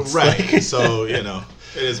 2 months. Right. So, it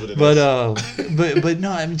is what it is. But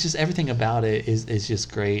no, I mean, just everything about it is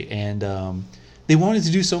just great. And they wanted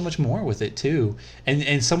to do so much more with it, too.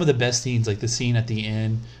 And some of the best scenes, like the scene at the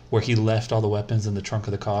end where he left all the weapons in the trunk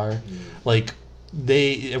of the car, like...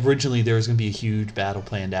 Originally there was going to be a huge battle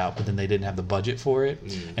planned out, but then they didn't have the budget for it,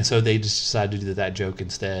 and so they just decided to do that joke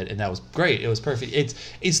instead, and that was great. It was perfect.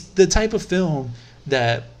 It's the type of film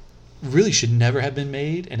that really should never have been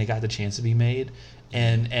made, and it got the chance to be made,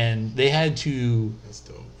 and they had to. That's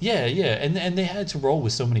dope. Yeah, and they had to roll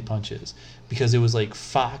with so many punches because it was like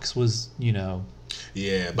Fox was, Yeah,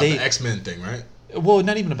 the X-Men thing, right? Well,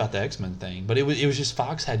 not even about the X-Men thing, but it was just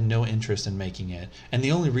Fox had no interest in making it, and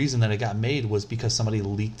the only reason that it got made was because somebody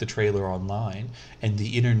leaked the trailer online, and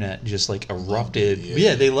the internet just erupted.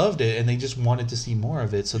 Yeah, they loved it, and they just wanted to see more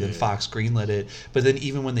of it. So then Fox greenlit it, but then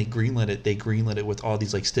even when they greenlit it with all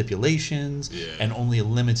these stipulations and only a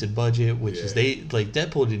limited budget, which is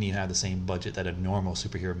Deadpool didn't even have the same budget that a normal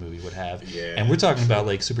superhero movie would have. Yeah, and we're talking about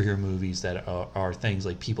superhero movies that are things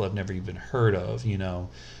people have never even heard of.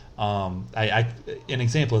 An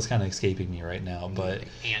example is kind of escaping me right now, but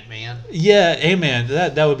Ant-Man. Yeah, Ant-Man.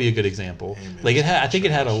 That would be a good example. Ant-Man I think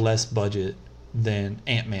it had a less budget than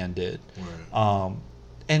Ant-Man did. Right.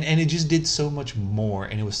 And it just did so much more,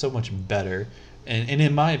 and it was so much better. And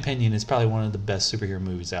in my opinion, it's probably one of the best superhero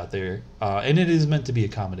movies out there. And it is meant to be a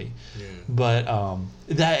comedy. Yeah. But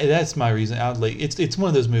that's my reason. It's one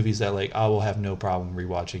of those movies that I will have no problem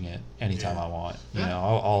rewatching it anytime I want. I'll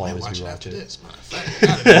always rewatch it. This,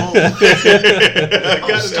 I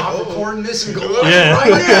gotta stop recording this and go right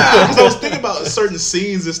now. Because I was thinking about certain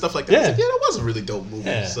scenes and stuff like that. I was like, that was a really dope movie.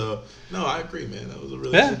 Yeah. So no, I agree, man. That was a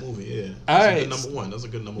really cool movie. Yeah. That was a good number one. That was a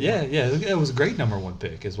good number one. Yeah. It was a great number one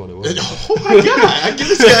pick, is what it was. Oh my god! I give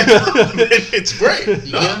this guy a compliment. It's great. You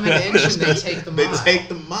give them an inch and they take the mile. They take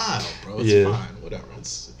the mile, bro. It's fine. Whatever.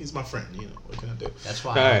 He's my friend. What can I do? That's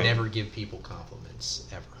why I never give people compliments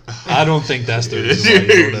ever. I don't think that's the reason why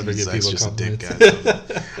you don't ever give people compliments.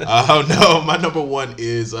 No, my number one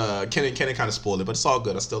is Kenny kind of spoiled it, but it's all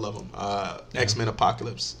good. I still love him. X-Men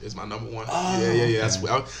Apocalypse is my number one. Yeah. That's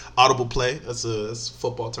audible play. That's a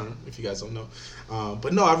football term if you guys don't know.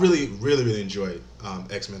 But no, I really enjoyed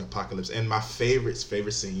X-Men Apocalypse, and my favorite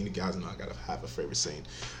scene. You guys know I gotta have a favorite scene.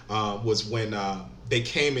 Was when they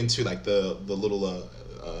came into the little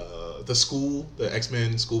the school, the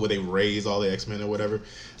X-Men school where they raise all the X-Men or whatever,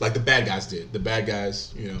 like the bad guys did. The bad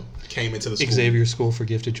guys, came into the school. Xavier School for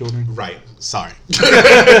Gifted Children. Right. Sorry.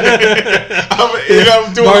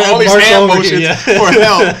 I'm doing all these hand motions for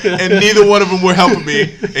help, and neither one of them were helping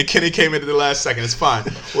me. And Kenny came into the last second. It's fine.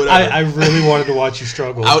 Whatever. I really wanted to watch you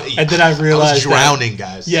struggle, and then I realized I was drowning,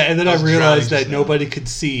 guys. Yeah, and then I realized that nobody could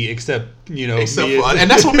see except me. And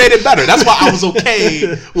that's what made it better. That's why I was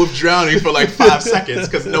okay with drowning for 5 seconds,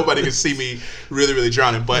 because nobody could see me really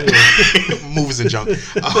drowning. But movies and junk.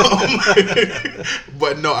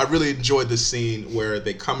 But no, I really enjoyed the scene where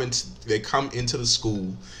they come into the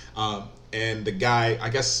school, and the guy, I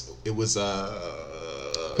guess it was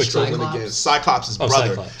Cyclops'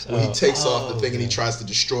 brother, when he takes off the thing and he tries to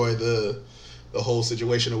destroy the whole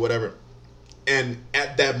situation or whatever. And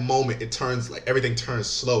at that moment, it turns everything turns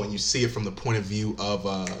slow, and you see it from the point of view of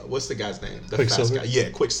what's the guy's name? The Quicksilver. Fast guy. Yeah,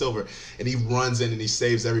 Quicksilver. And he runs in and he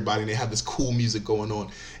saves everybody, and they have this cool music going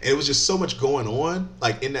on. And it was just so much going on,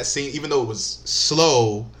 in that scene, even though it was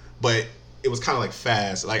slow, but it was kind of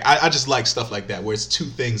fast. I just like stuff like that where it's two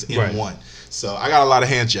things in one. So I got a lot of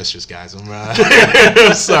hand gestures, guys.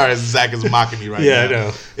 I'm sorry, Zach is mocking me right now. Yeah, I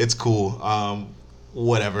know. It's cool.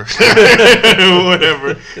 Whatever.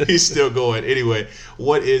 He's still going. Anyway,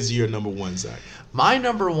 what is your number one, Zach? My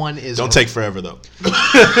number one is... Don't take forever, though.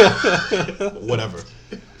 Whatever.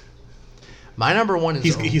 My number one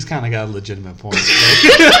is... He's kind of got a legitimate point.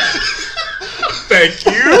 Thank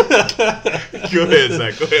you. Go ahead,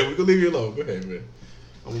 Zach. Go ahead. We can leave you alone. Go ahead, man.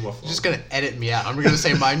 I'm on my phone. You're just going to edit me out. I'm going to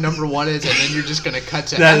say my number one is, and then you're just going to cut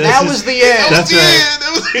to... and that was the end. That's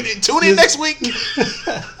right. Tune in next week.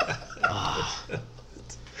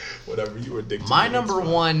 Whatever, you were addicted. My number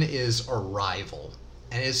one is Arrival,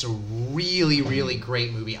 and it's a really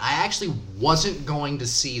great movie. I actually wasn't going to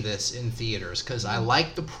see this in theaters because I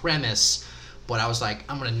like the premise, but I was like,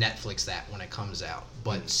 I'm going to Netflix that when it comes out.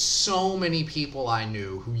 But so many people I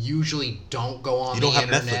knew who usually don't go on the internet.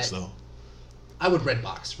 You don't have Netflix, though. I would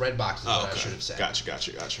Redbox. Redbox is what I should have said.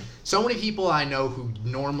 Gotcha. So many people I know who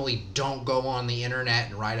normally don't go on the internet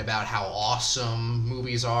and write about how awesome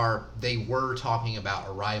movies are, they were talking about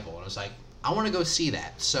Arrival. And I was like, I want to go see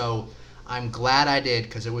that. So I'm glad I did,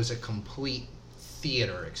 because it was a complete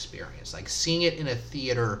theater experience. Like, seeing it in a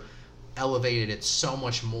theater elevated it so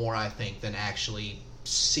much more, I think, than actually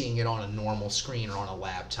seeing it on a normal screen or on a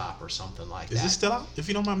laptop or something like that. Is it still out, if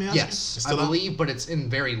you don't mind me asking? Yes, I believe, but it's in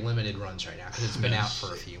very limited runs right now because it's been out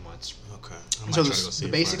for a few months. Okay. So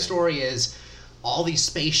the basic story is all these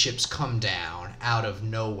spaceships come down out of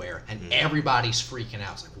nowhere, and everybody's freaking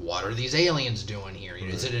out. It's like, what are these aliens doing here? You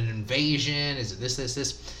know, is it an invasion? Is it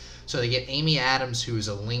this? So they get Amy Adams, who's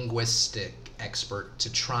a linguistic expert,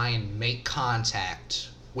 to try and make contact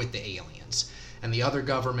with the aliens. And the other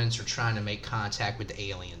governments are trying to make contact with the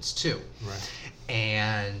aliens too. Right.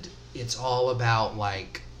 And it's all about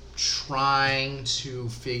like trying to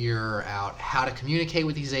figure out how to communicate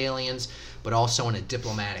with these aliens, but also in a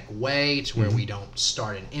diplomatic way to where we don't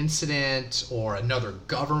start an incident or another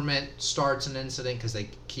government starts an incident, because they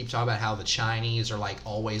keep talking about how the Chinese are like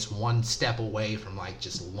always one step away from like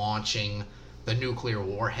just launching the nuclear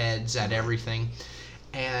warheads at everything.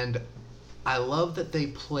 And I love that they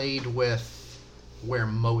played with where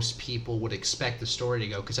most people would expect the story to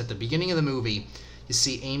go, because at the beginning of the movie you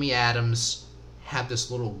see Amy Adams have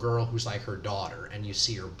this little girl who's like her daughter, and you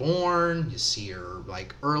see her born, you see her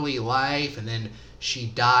like early life, and then she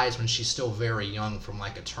dies when she's still very young from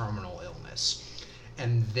like a terminal illness.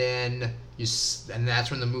 And then and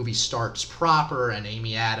that's when the movie starts proper, and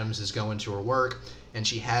Amy Adams is going to her work, and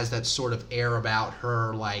she has that sort of air about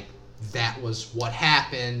her, like, that was what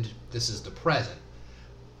happened, this is the present.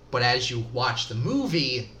 But as you watch the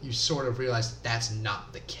movie, you sort of realize that that's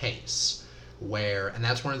not the case. And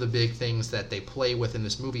that's one of the big things that they play with in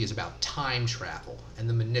this movie is about time travel and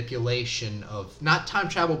the manipulation of, not time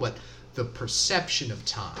travel, but the perception of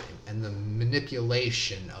time and the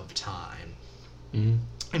manipulation of time. Mm-hmm.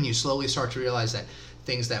 And you slowly start to realize that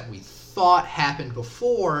things that we thought happened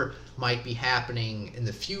before might be happening in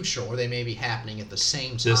the future, or they may be happening at the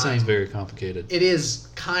same time. This sounds very complicated. It is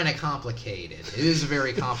kind of complicated. It is a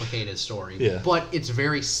very complicated story. Yeah. But it's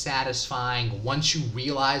very satisfying. Once you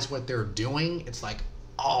realize what they're doing, it's like,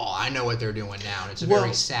 oh, I know what they're doing now. And it's a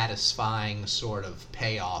very satisfying sort of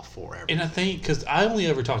payoff for everything. And I think, because I only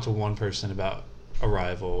ever talked to one person about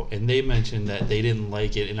Arrival, and they mentioned that they didn't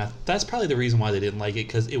like it. And that's probably the reason why they didn't like it,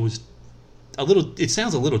 because it was it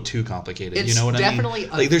sounds a little too complicated. It's you know what I mean? Definitely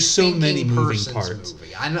like, there's so many moving parts.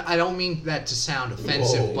 Movie. I don't mean that to sound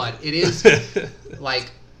offensive, but it is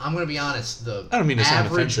like, I'm going to be honest, the I don't mean to sound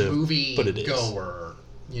average offensive, movie but it is. goer,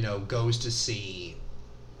 goes to see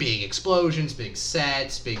big explosions, big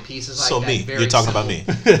sets, big pieces like so that. Me, very you're talking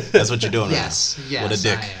simple. about me. That's what you're doing Yes, right now. yes, What a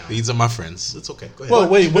dick. I am. These are my friends. It's okay. Go ahead. Well,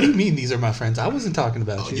 wait, what do you mean these are my friends? I wasn't talking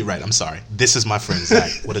about you. You're right. I'm sorry. This is my friend, Zach.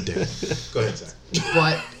 What a dick. Go ahead, Zach.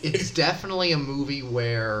 But it's definitely a movie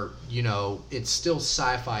where, it's still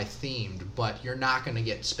sci-fi themed, but you're not going to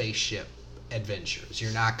get spaceship adventures.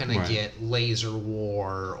 You're not going to get laser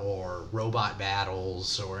war or robot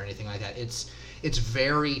battles or anything like that. It's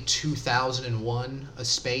very 2001 A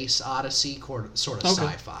Space Odyssey sort of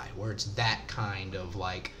sci-fi, where it's that kind of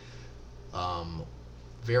like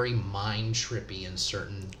very mind trippy in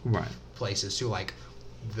certain places too, like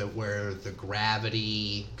where the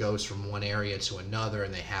gravity goes from one area to another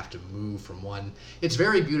and they have to move from one. It's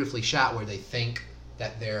very beautifully shot where they think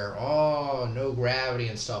that they're no gravity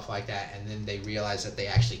and stuff like that, and then they realize that they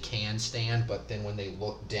actually can stand, but then when they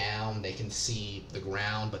look down they can see the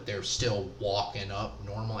ground, but they're still walking up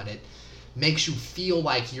normal, and it makes you feel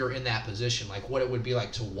like you're in that position, like what it would be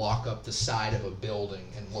like to walk up the side of a building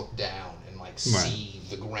and look down and like see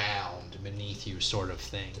the ground beneath you, sort of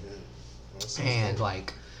thing. And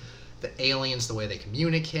like the aliens, the way they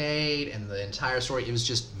communicate, and the entire story, it was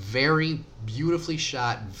just very beautifully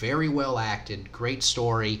shot, very well acted, great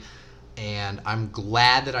story, and I'm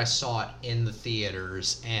glad that I saw it in the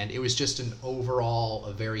theaters, and it was just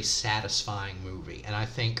a very satisfying movie. And I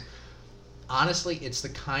think, honestly, it's the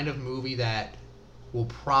kind of movie that will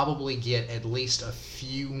probably get at least a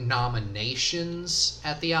few nominations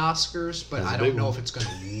at the Oscars, but I don't know if it's going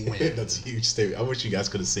to win. That's a huge statement. I wish you guys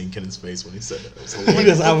could have seen Kenneth's face when he said that.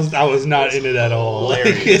 Because I was not in it at all.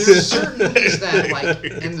 There's certain movies that, like,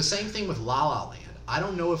 and the same thing with La La Land. I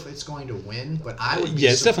don't know if it's going to win, but I would be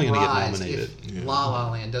it's definitely going to get surprised nominated. if La La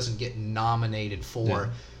Land doesn't get nominated for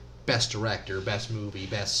Best Director, Best Movie,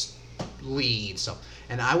 Best Lead, stuff.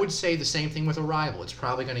 And I would say the same thing with Arrival. It's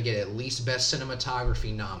probably going to get at least Best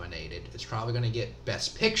Cinematography nominated. It's probably going to get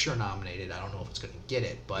Best Picture nominated. I don't know if it's going to get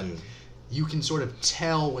it, but you can sort of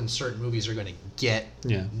tell when certain movies are going to get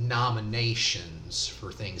Yeah. nominations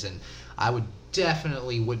for things, and I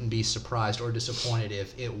wouldn't be surprised or disappointed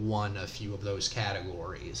if it won a few of those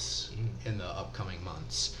categories in the upcoming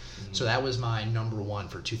months. So that was my number one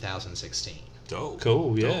for 2016. Dope.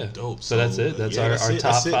 Cool, yeah. Dope. So that's it. That's our top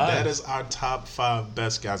that's it. 5. That is our top 5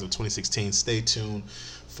 best guys of 2016. Stay tuned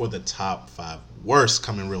for the top 5 worst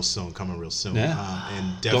coming real soon. Yeah.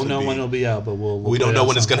 And Don't know when it'll be out, but we'll we put don't it know out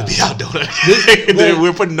when it's going to sometime. be out, don't we?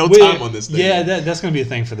 We're putting no time on this thing. Yeah, that's going to be a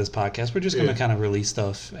thing for this podcast. We're just going to Yeah. kind of release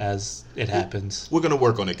stuff as it happens. We're going to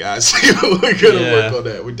work on it, guys. We're going to Yeah. work on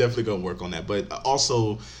that. We're definitely going to work on that. But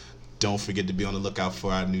also, don't forget to be on the lookout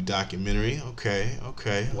for our new documentary. Okay.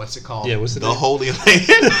 What's it called? Yeah, what's the The name? Holy Land.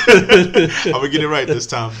 I'm going to get it right this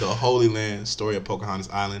time. The Holy Land, Story of Pocahontas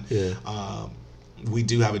Island. Yeah. We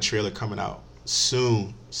do have a trailer coming out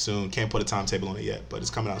soon. Can't put a timetable on it yet, but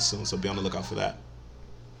it's coming out soon, so be on the lookout for that.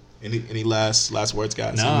 Any last words,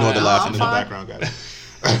 guys? No, Ignore the no, laughing I'm in the fine. background,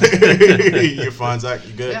 guys. You're fine, Zach?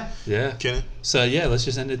 You good? Yeah. Kenan? So, yeah, let's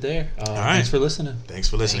just end it there. right. Thanks for listening. Thanks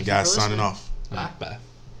for listening, Thank you guys. for Signing listening. off. Bye. Bye.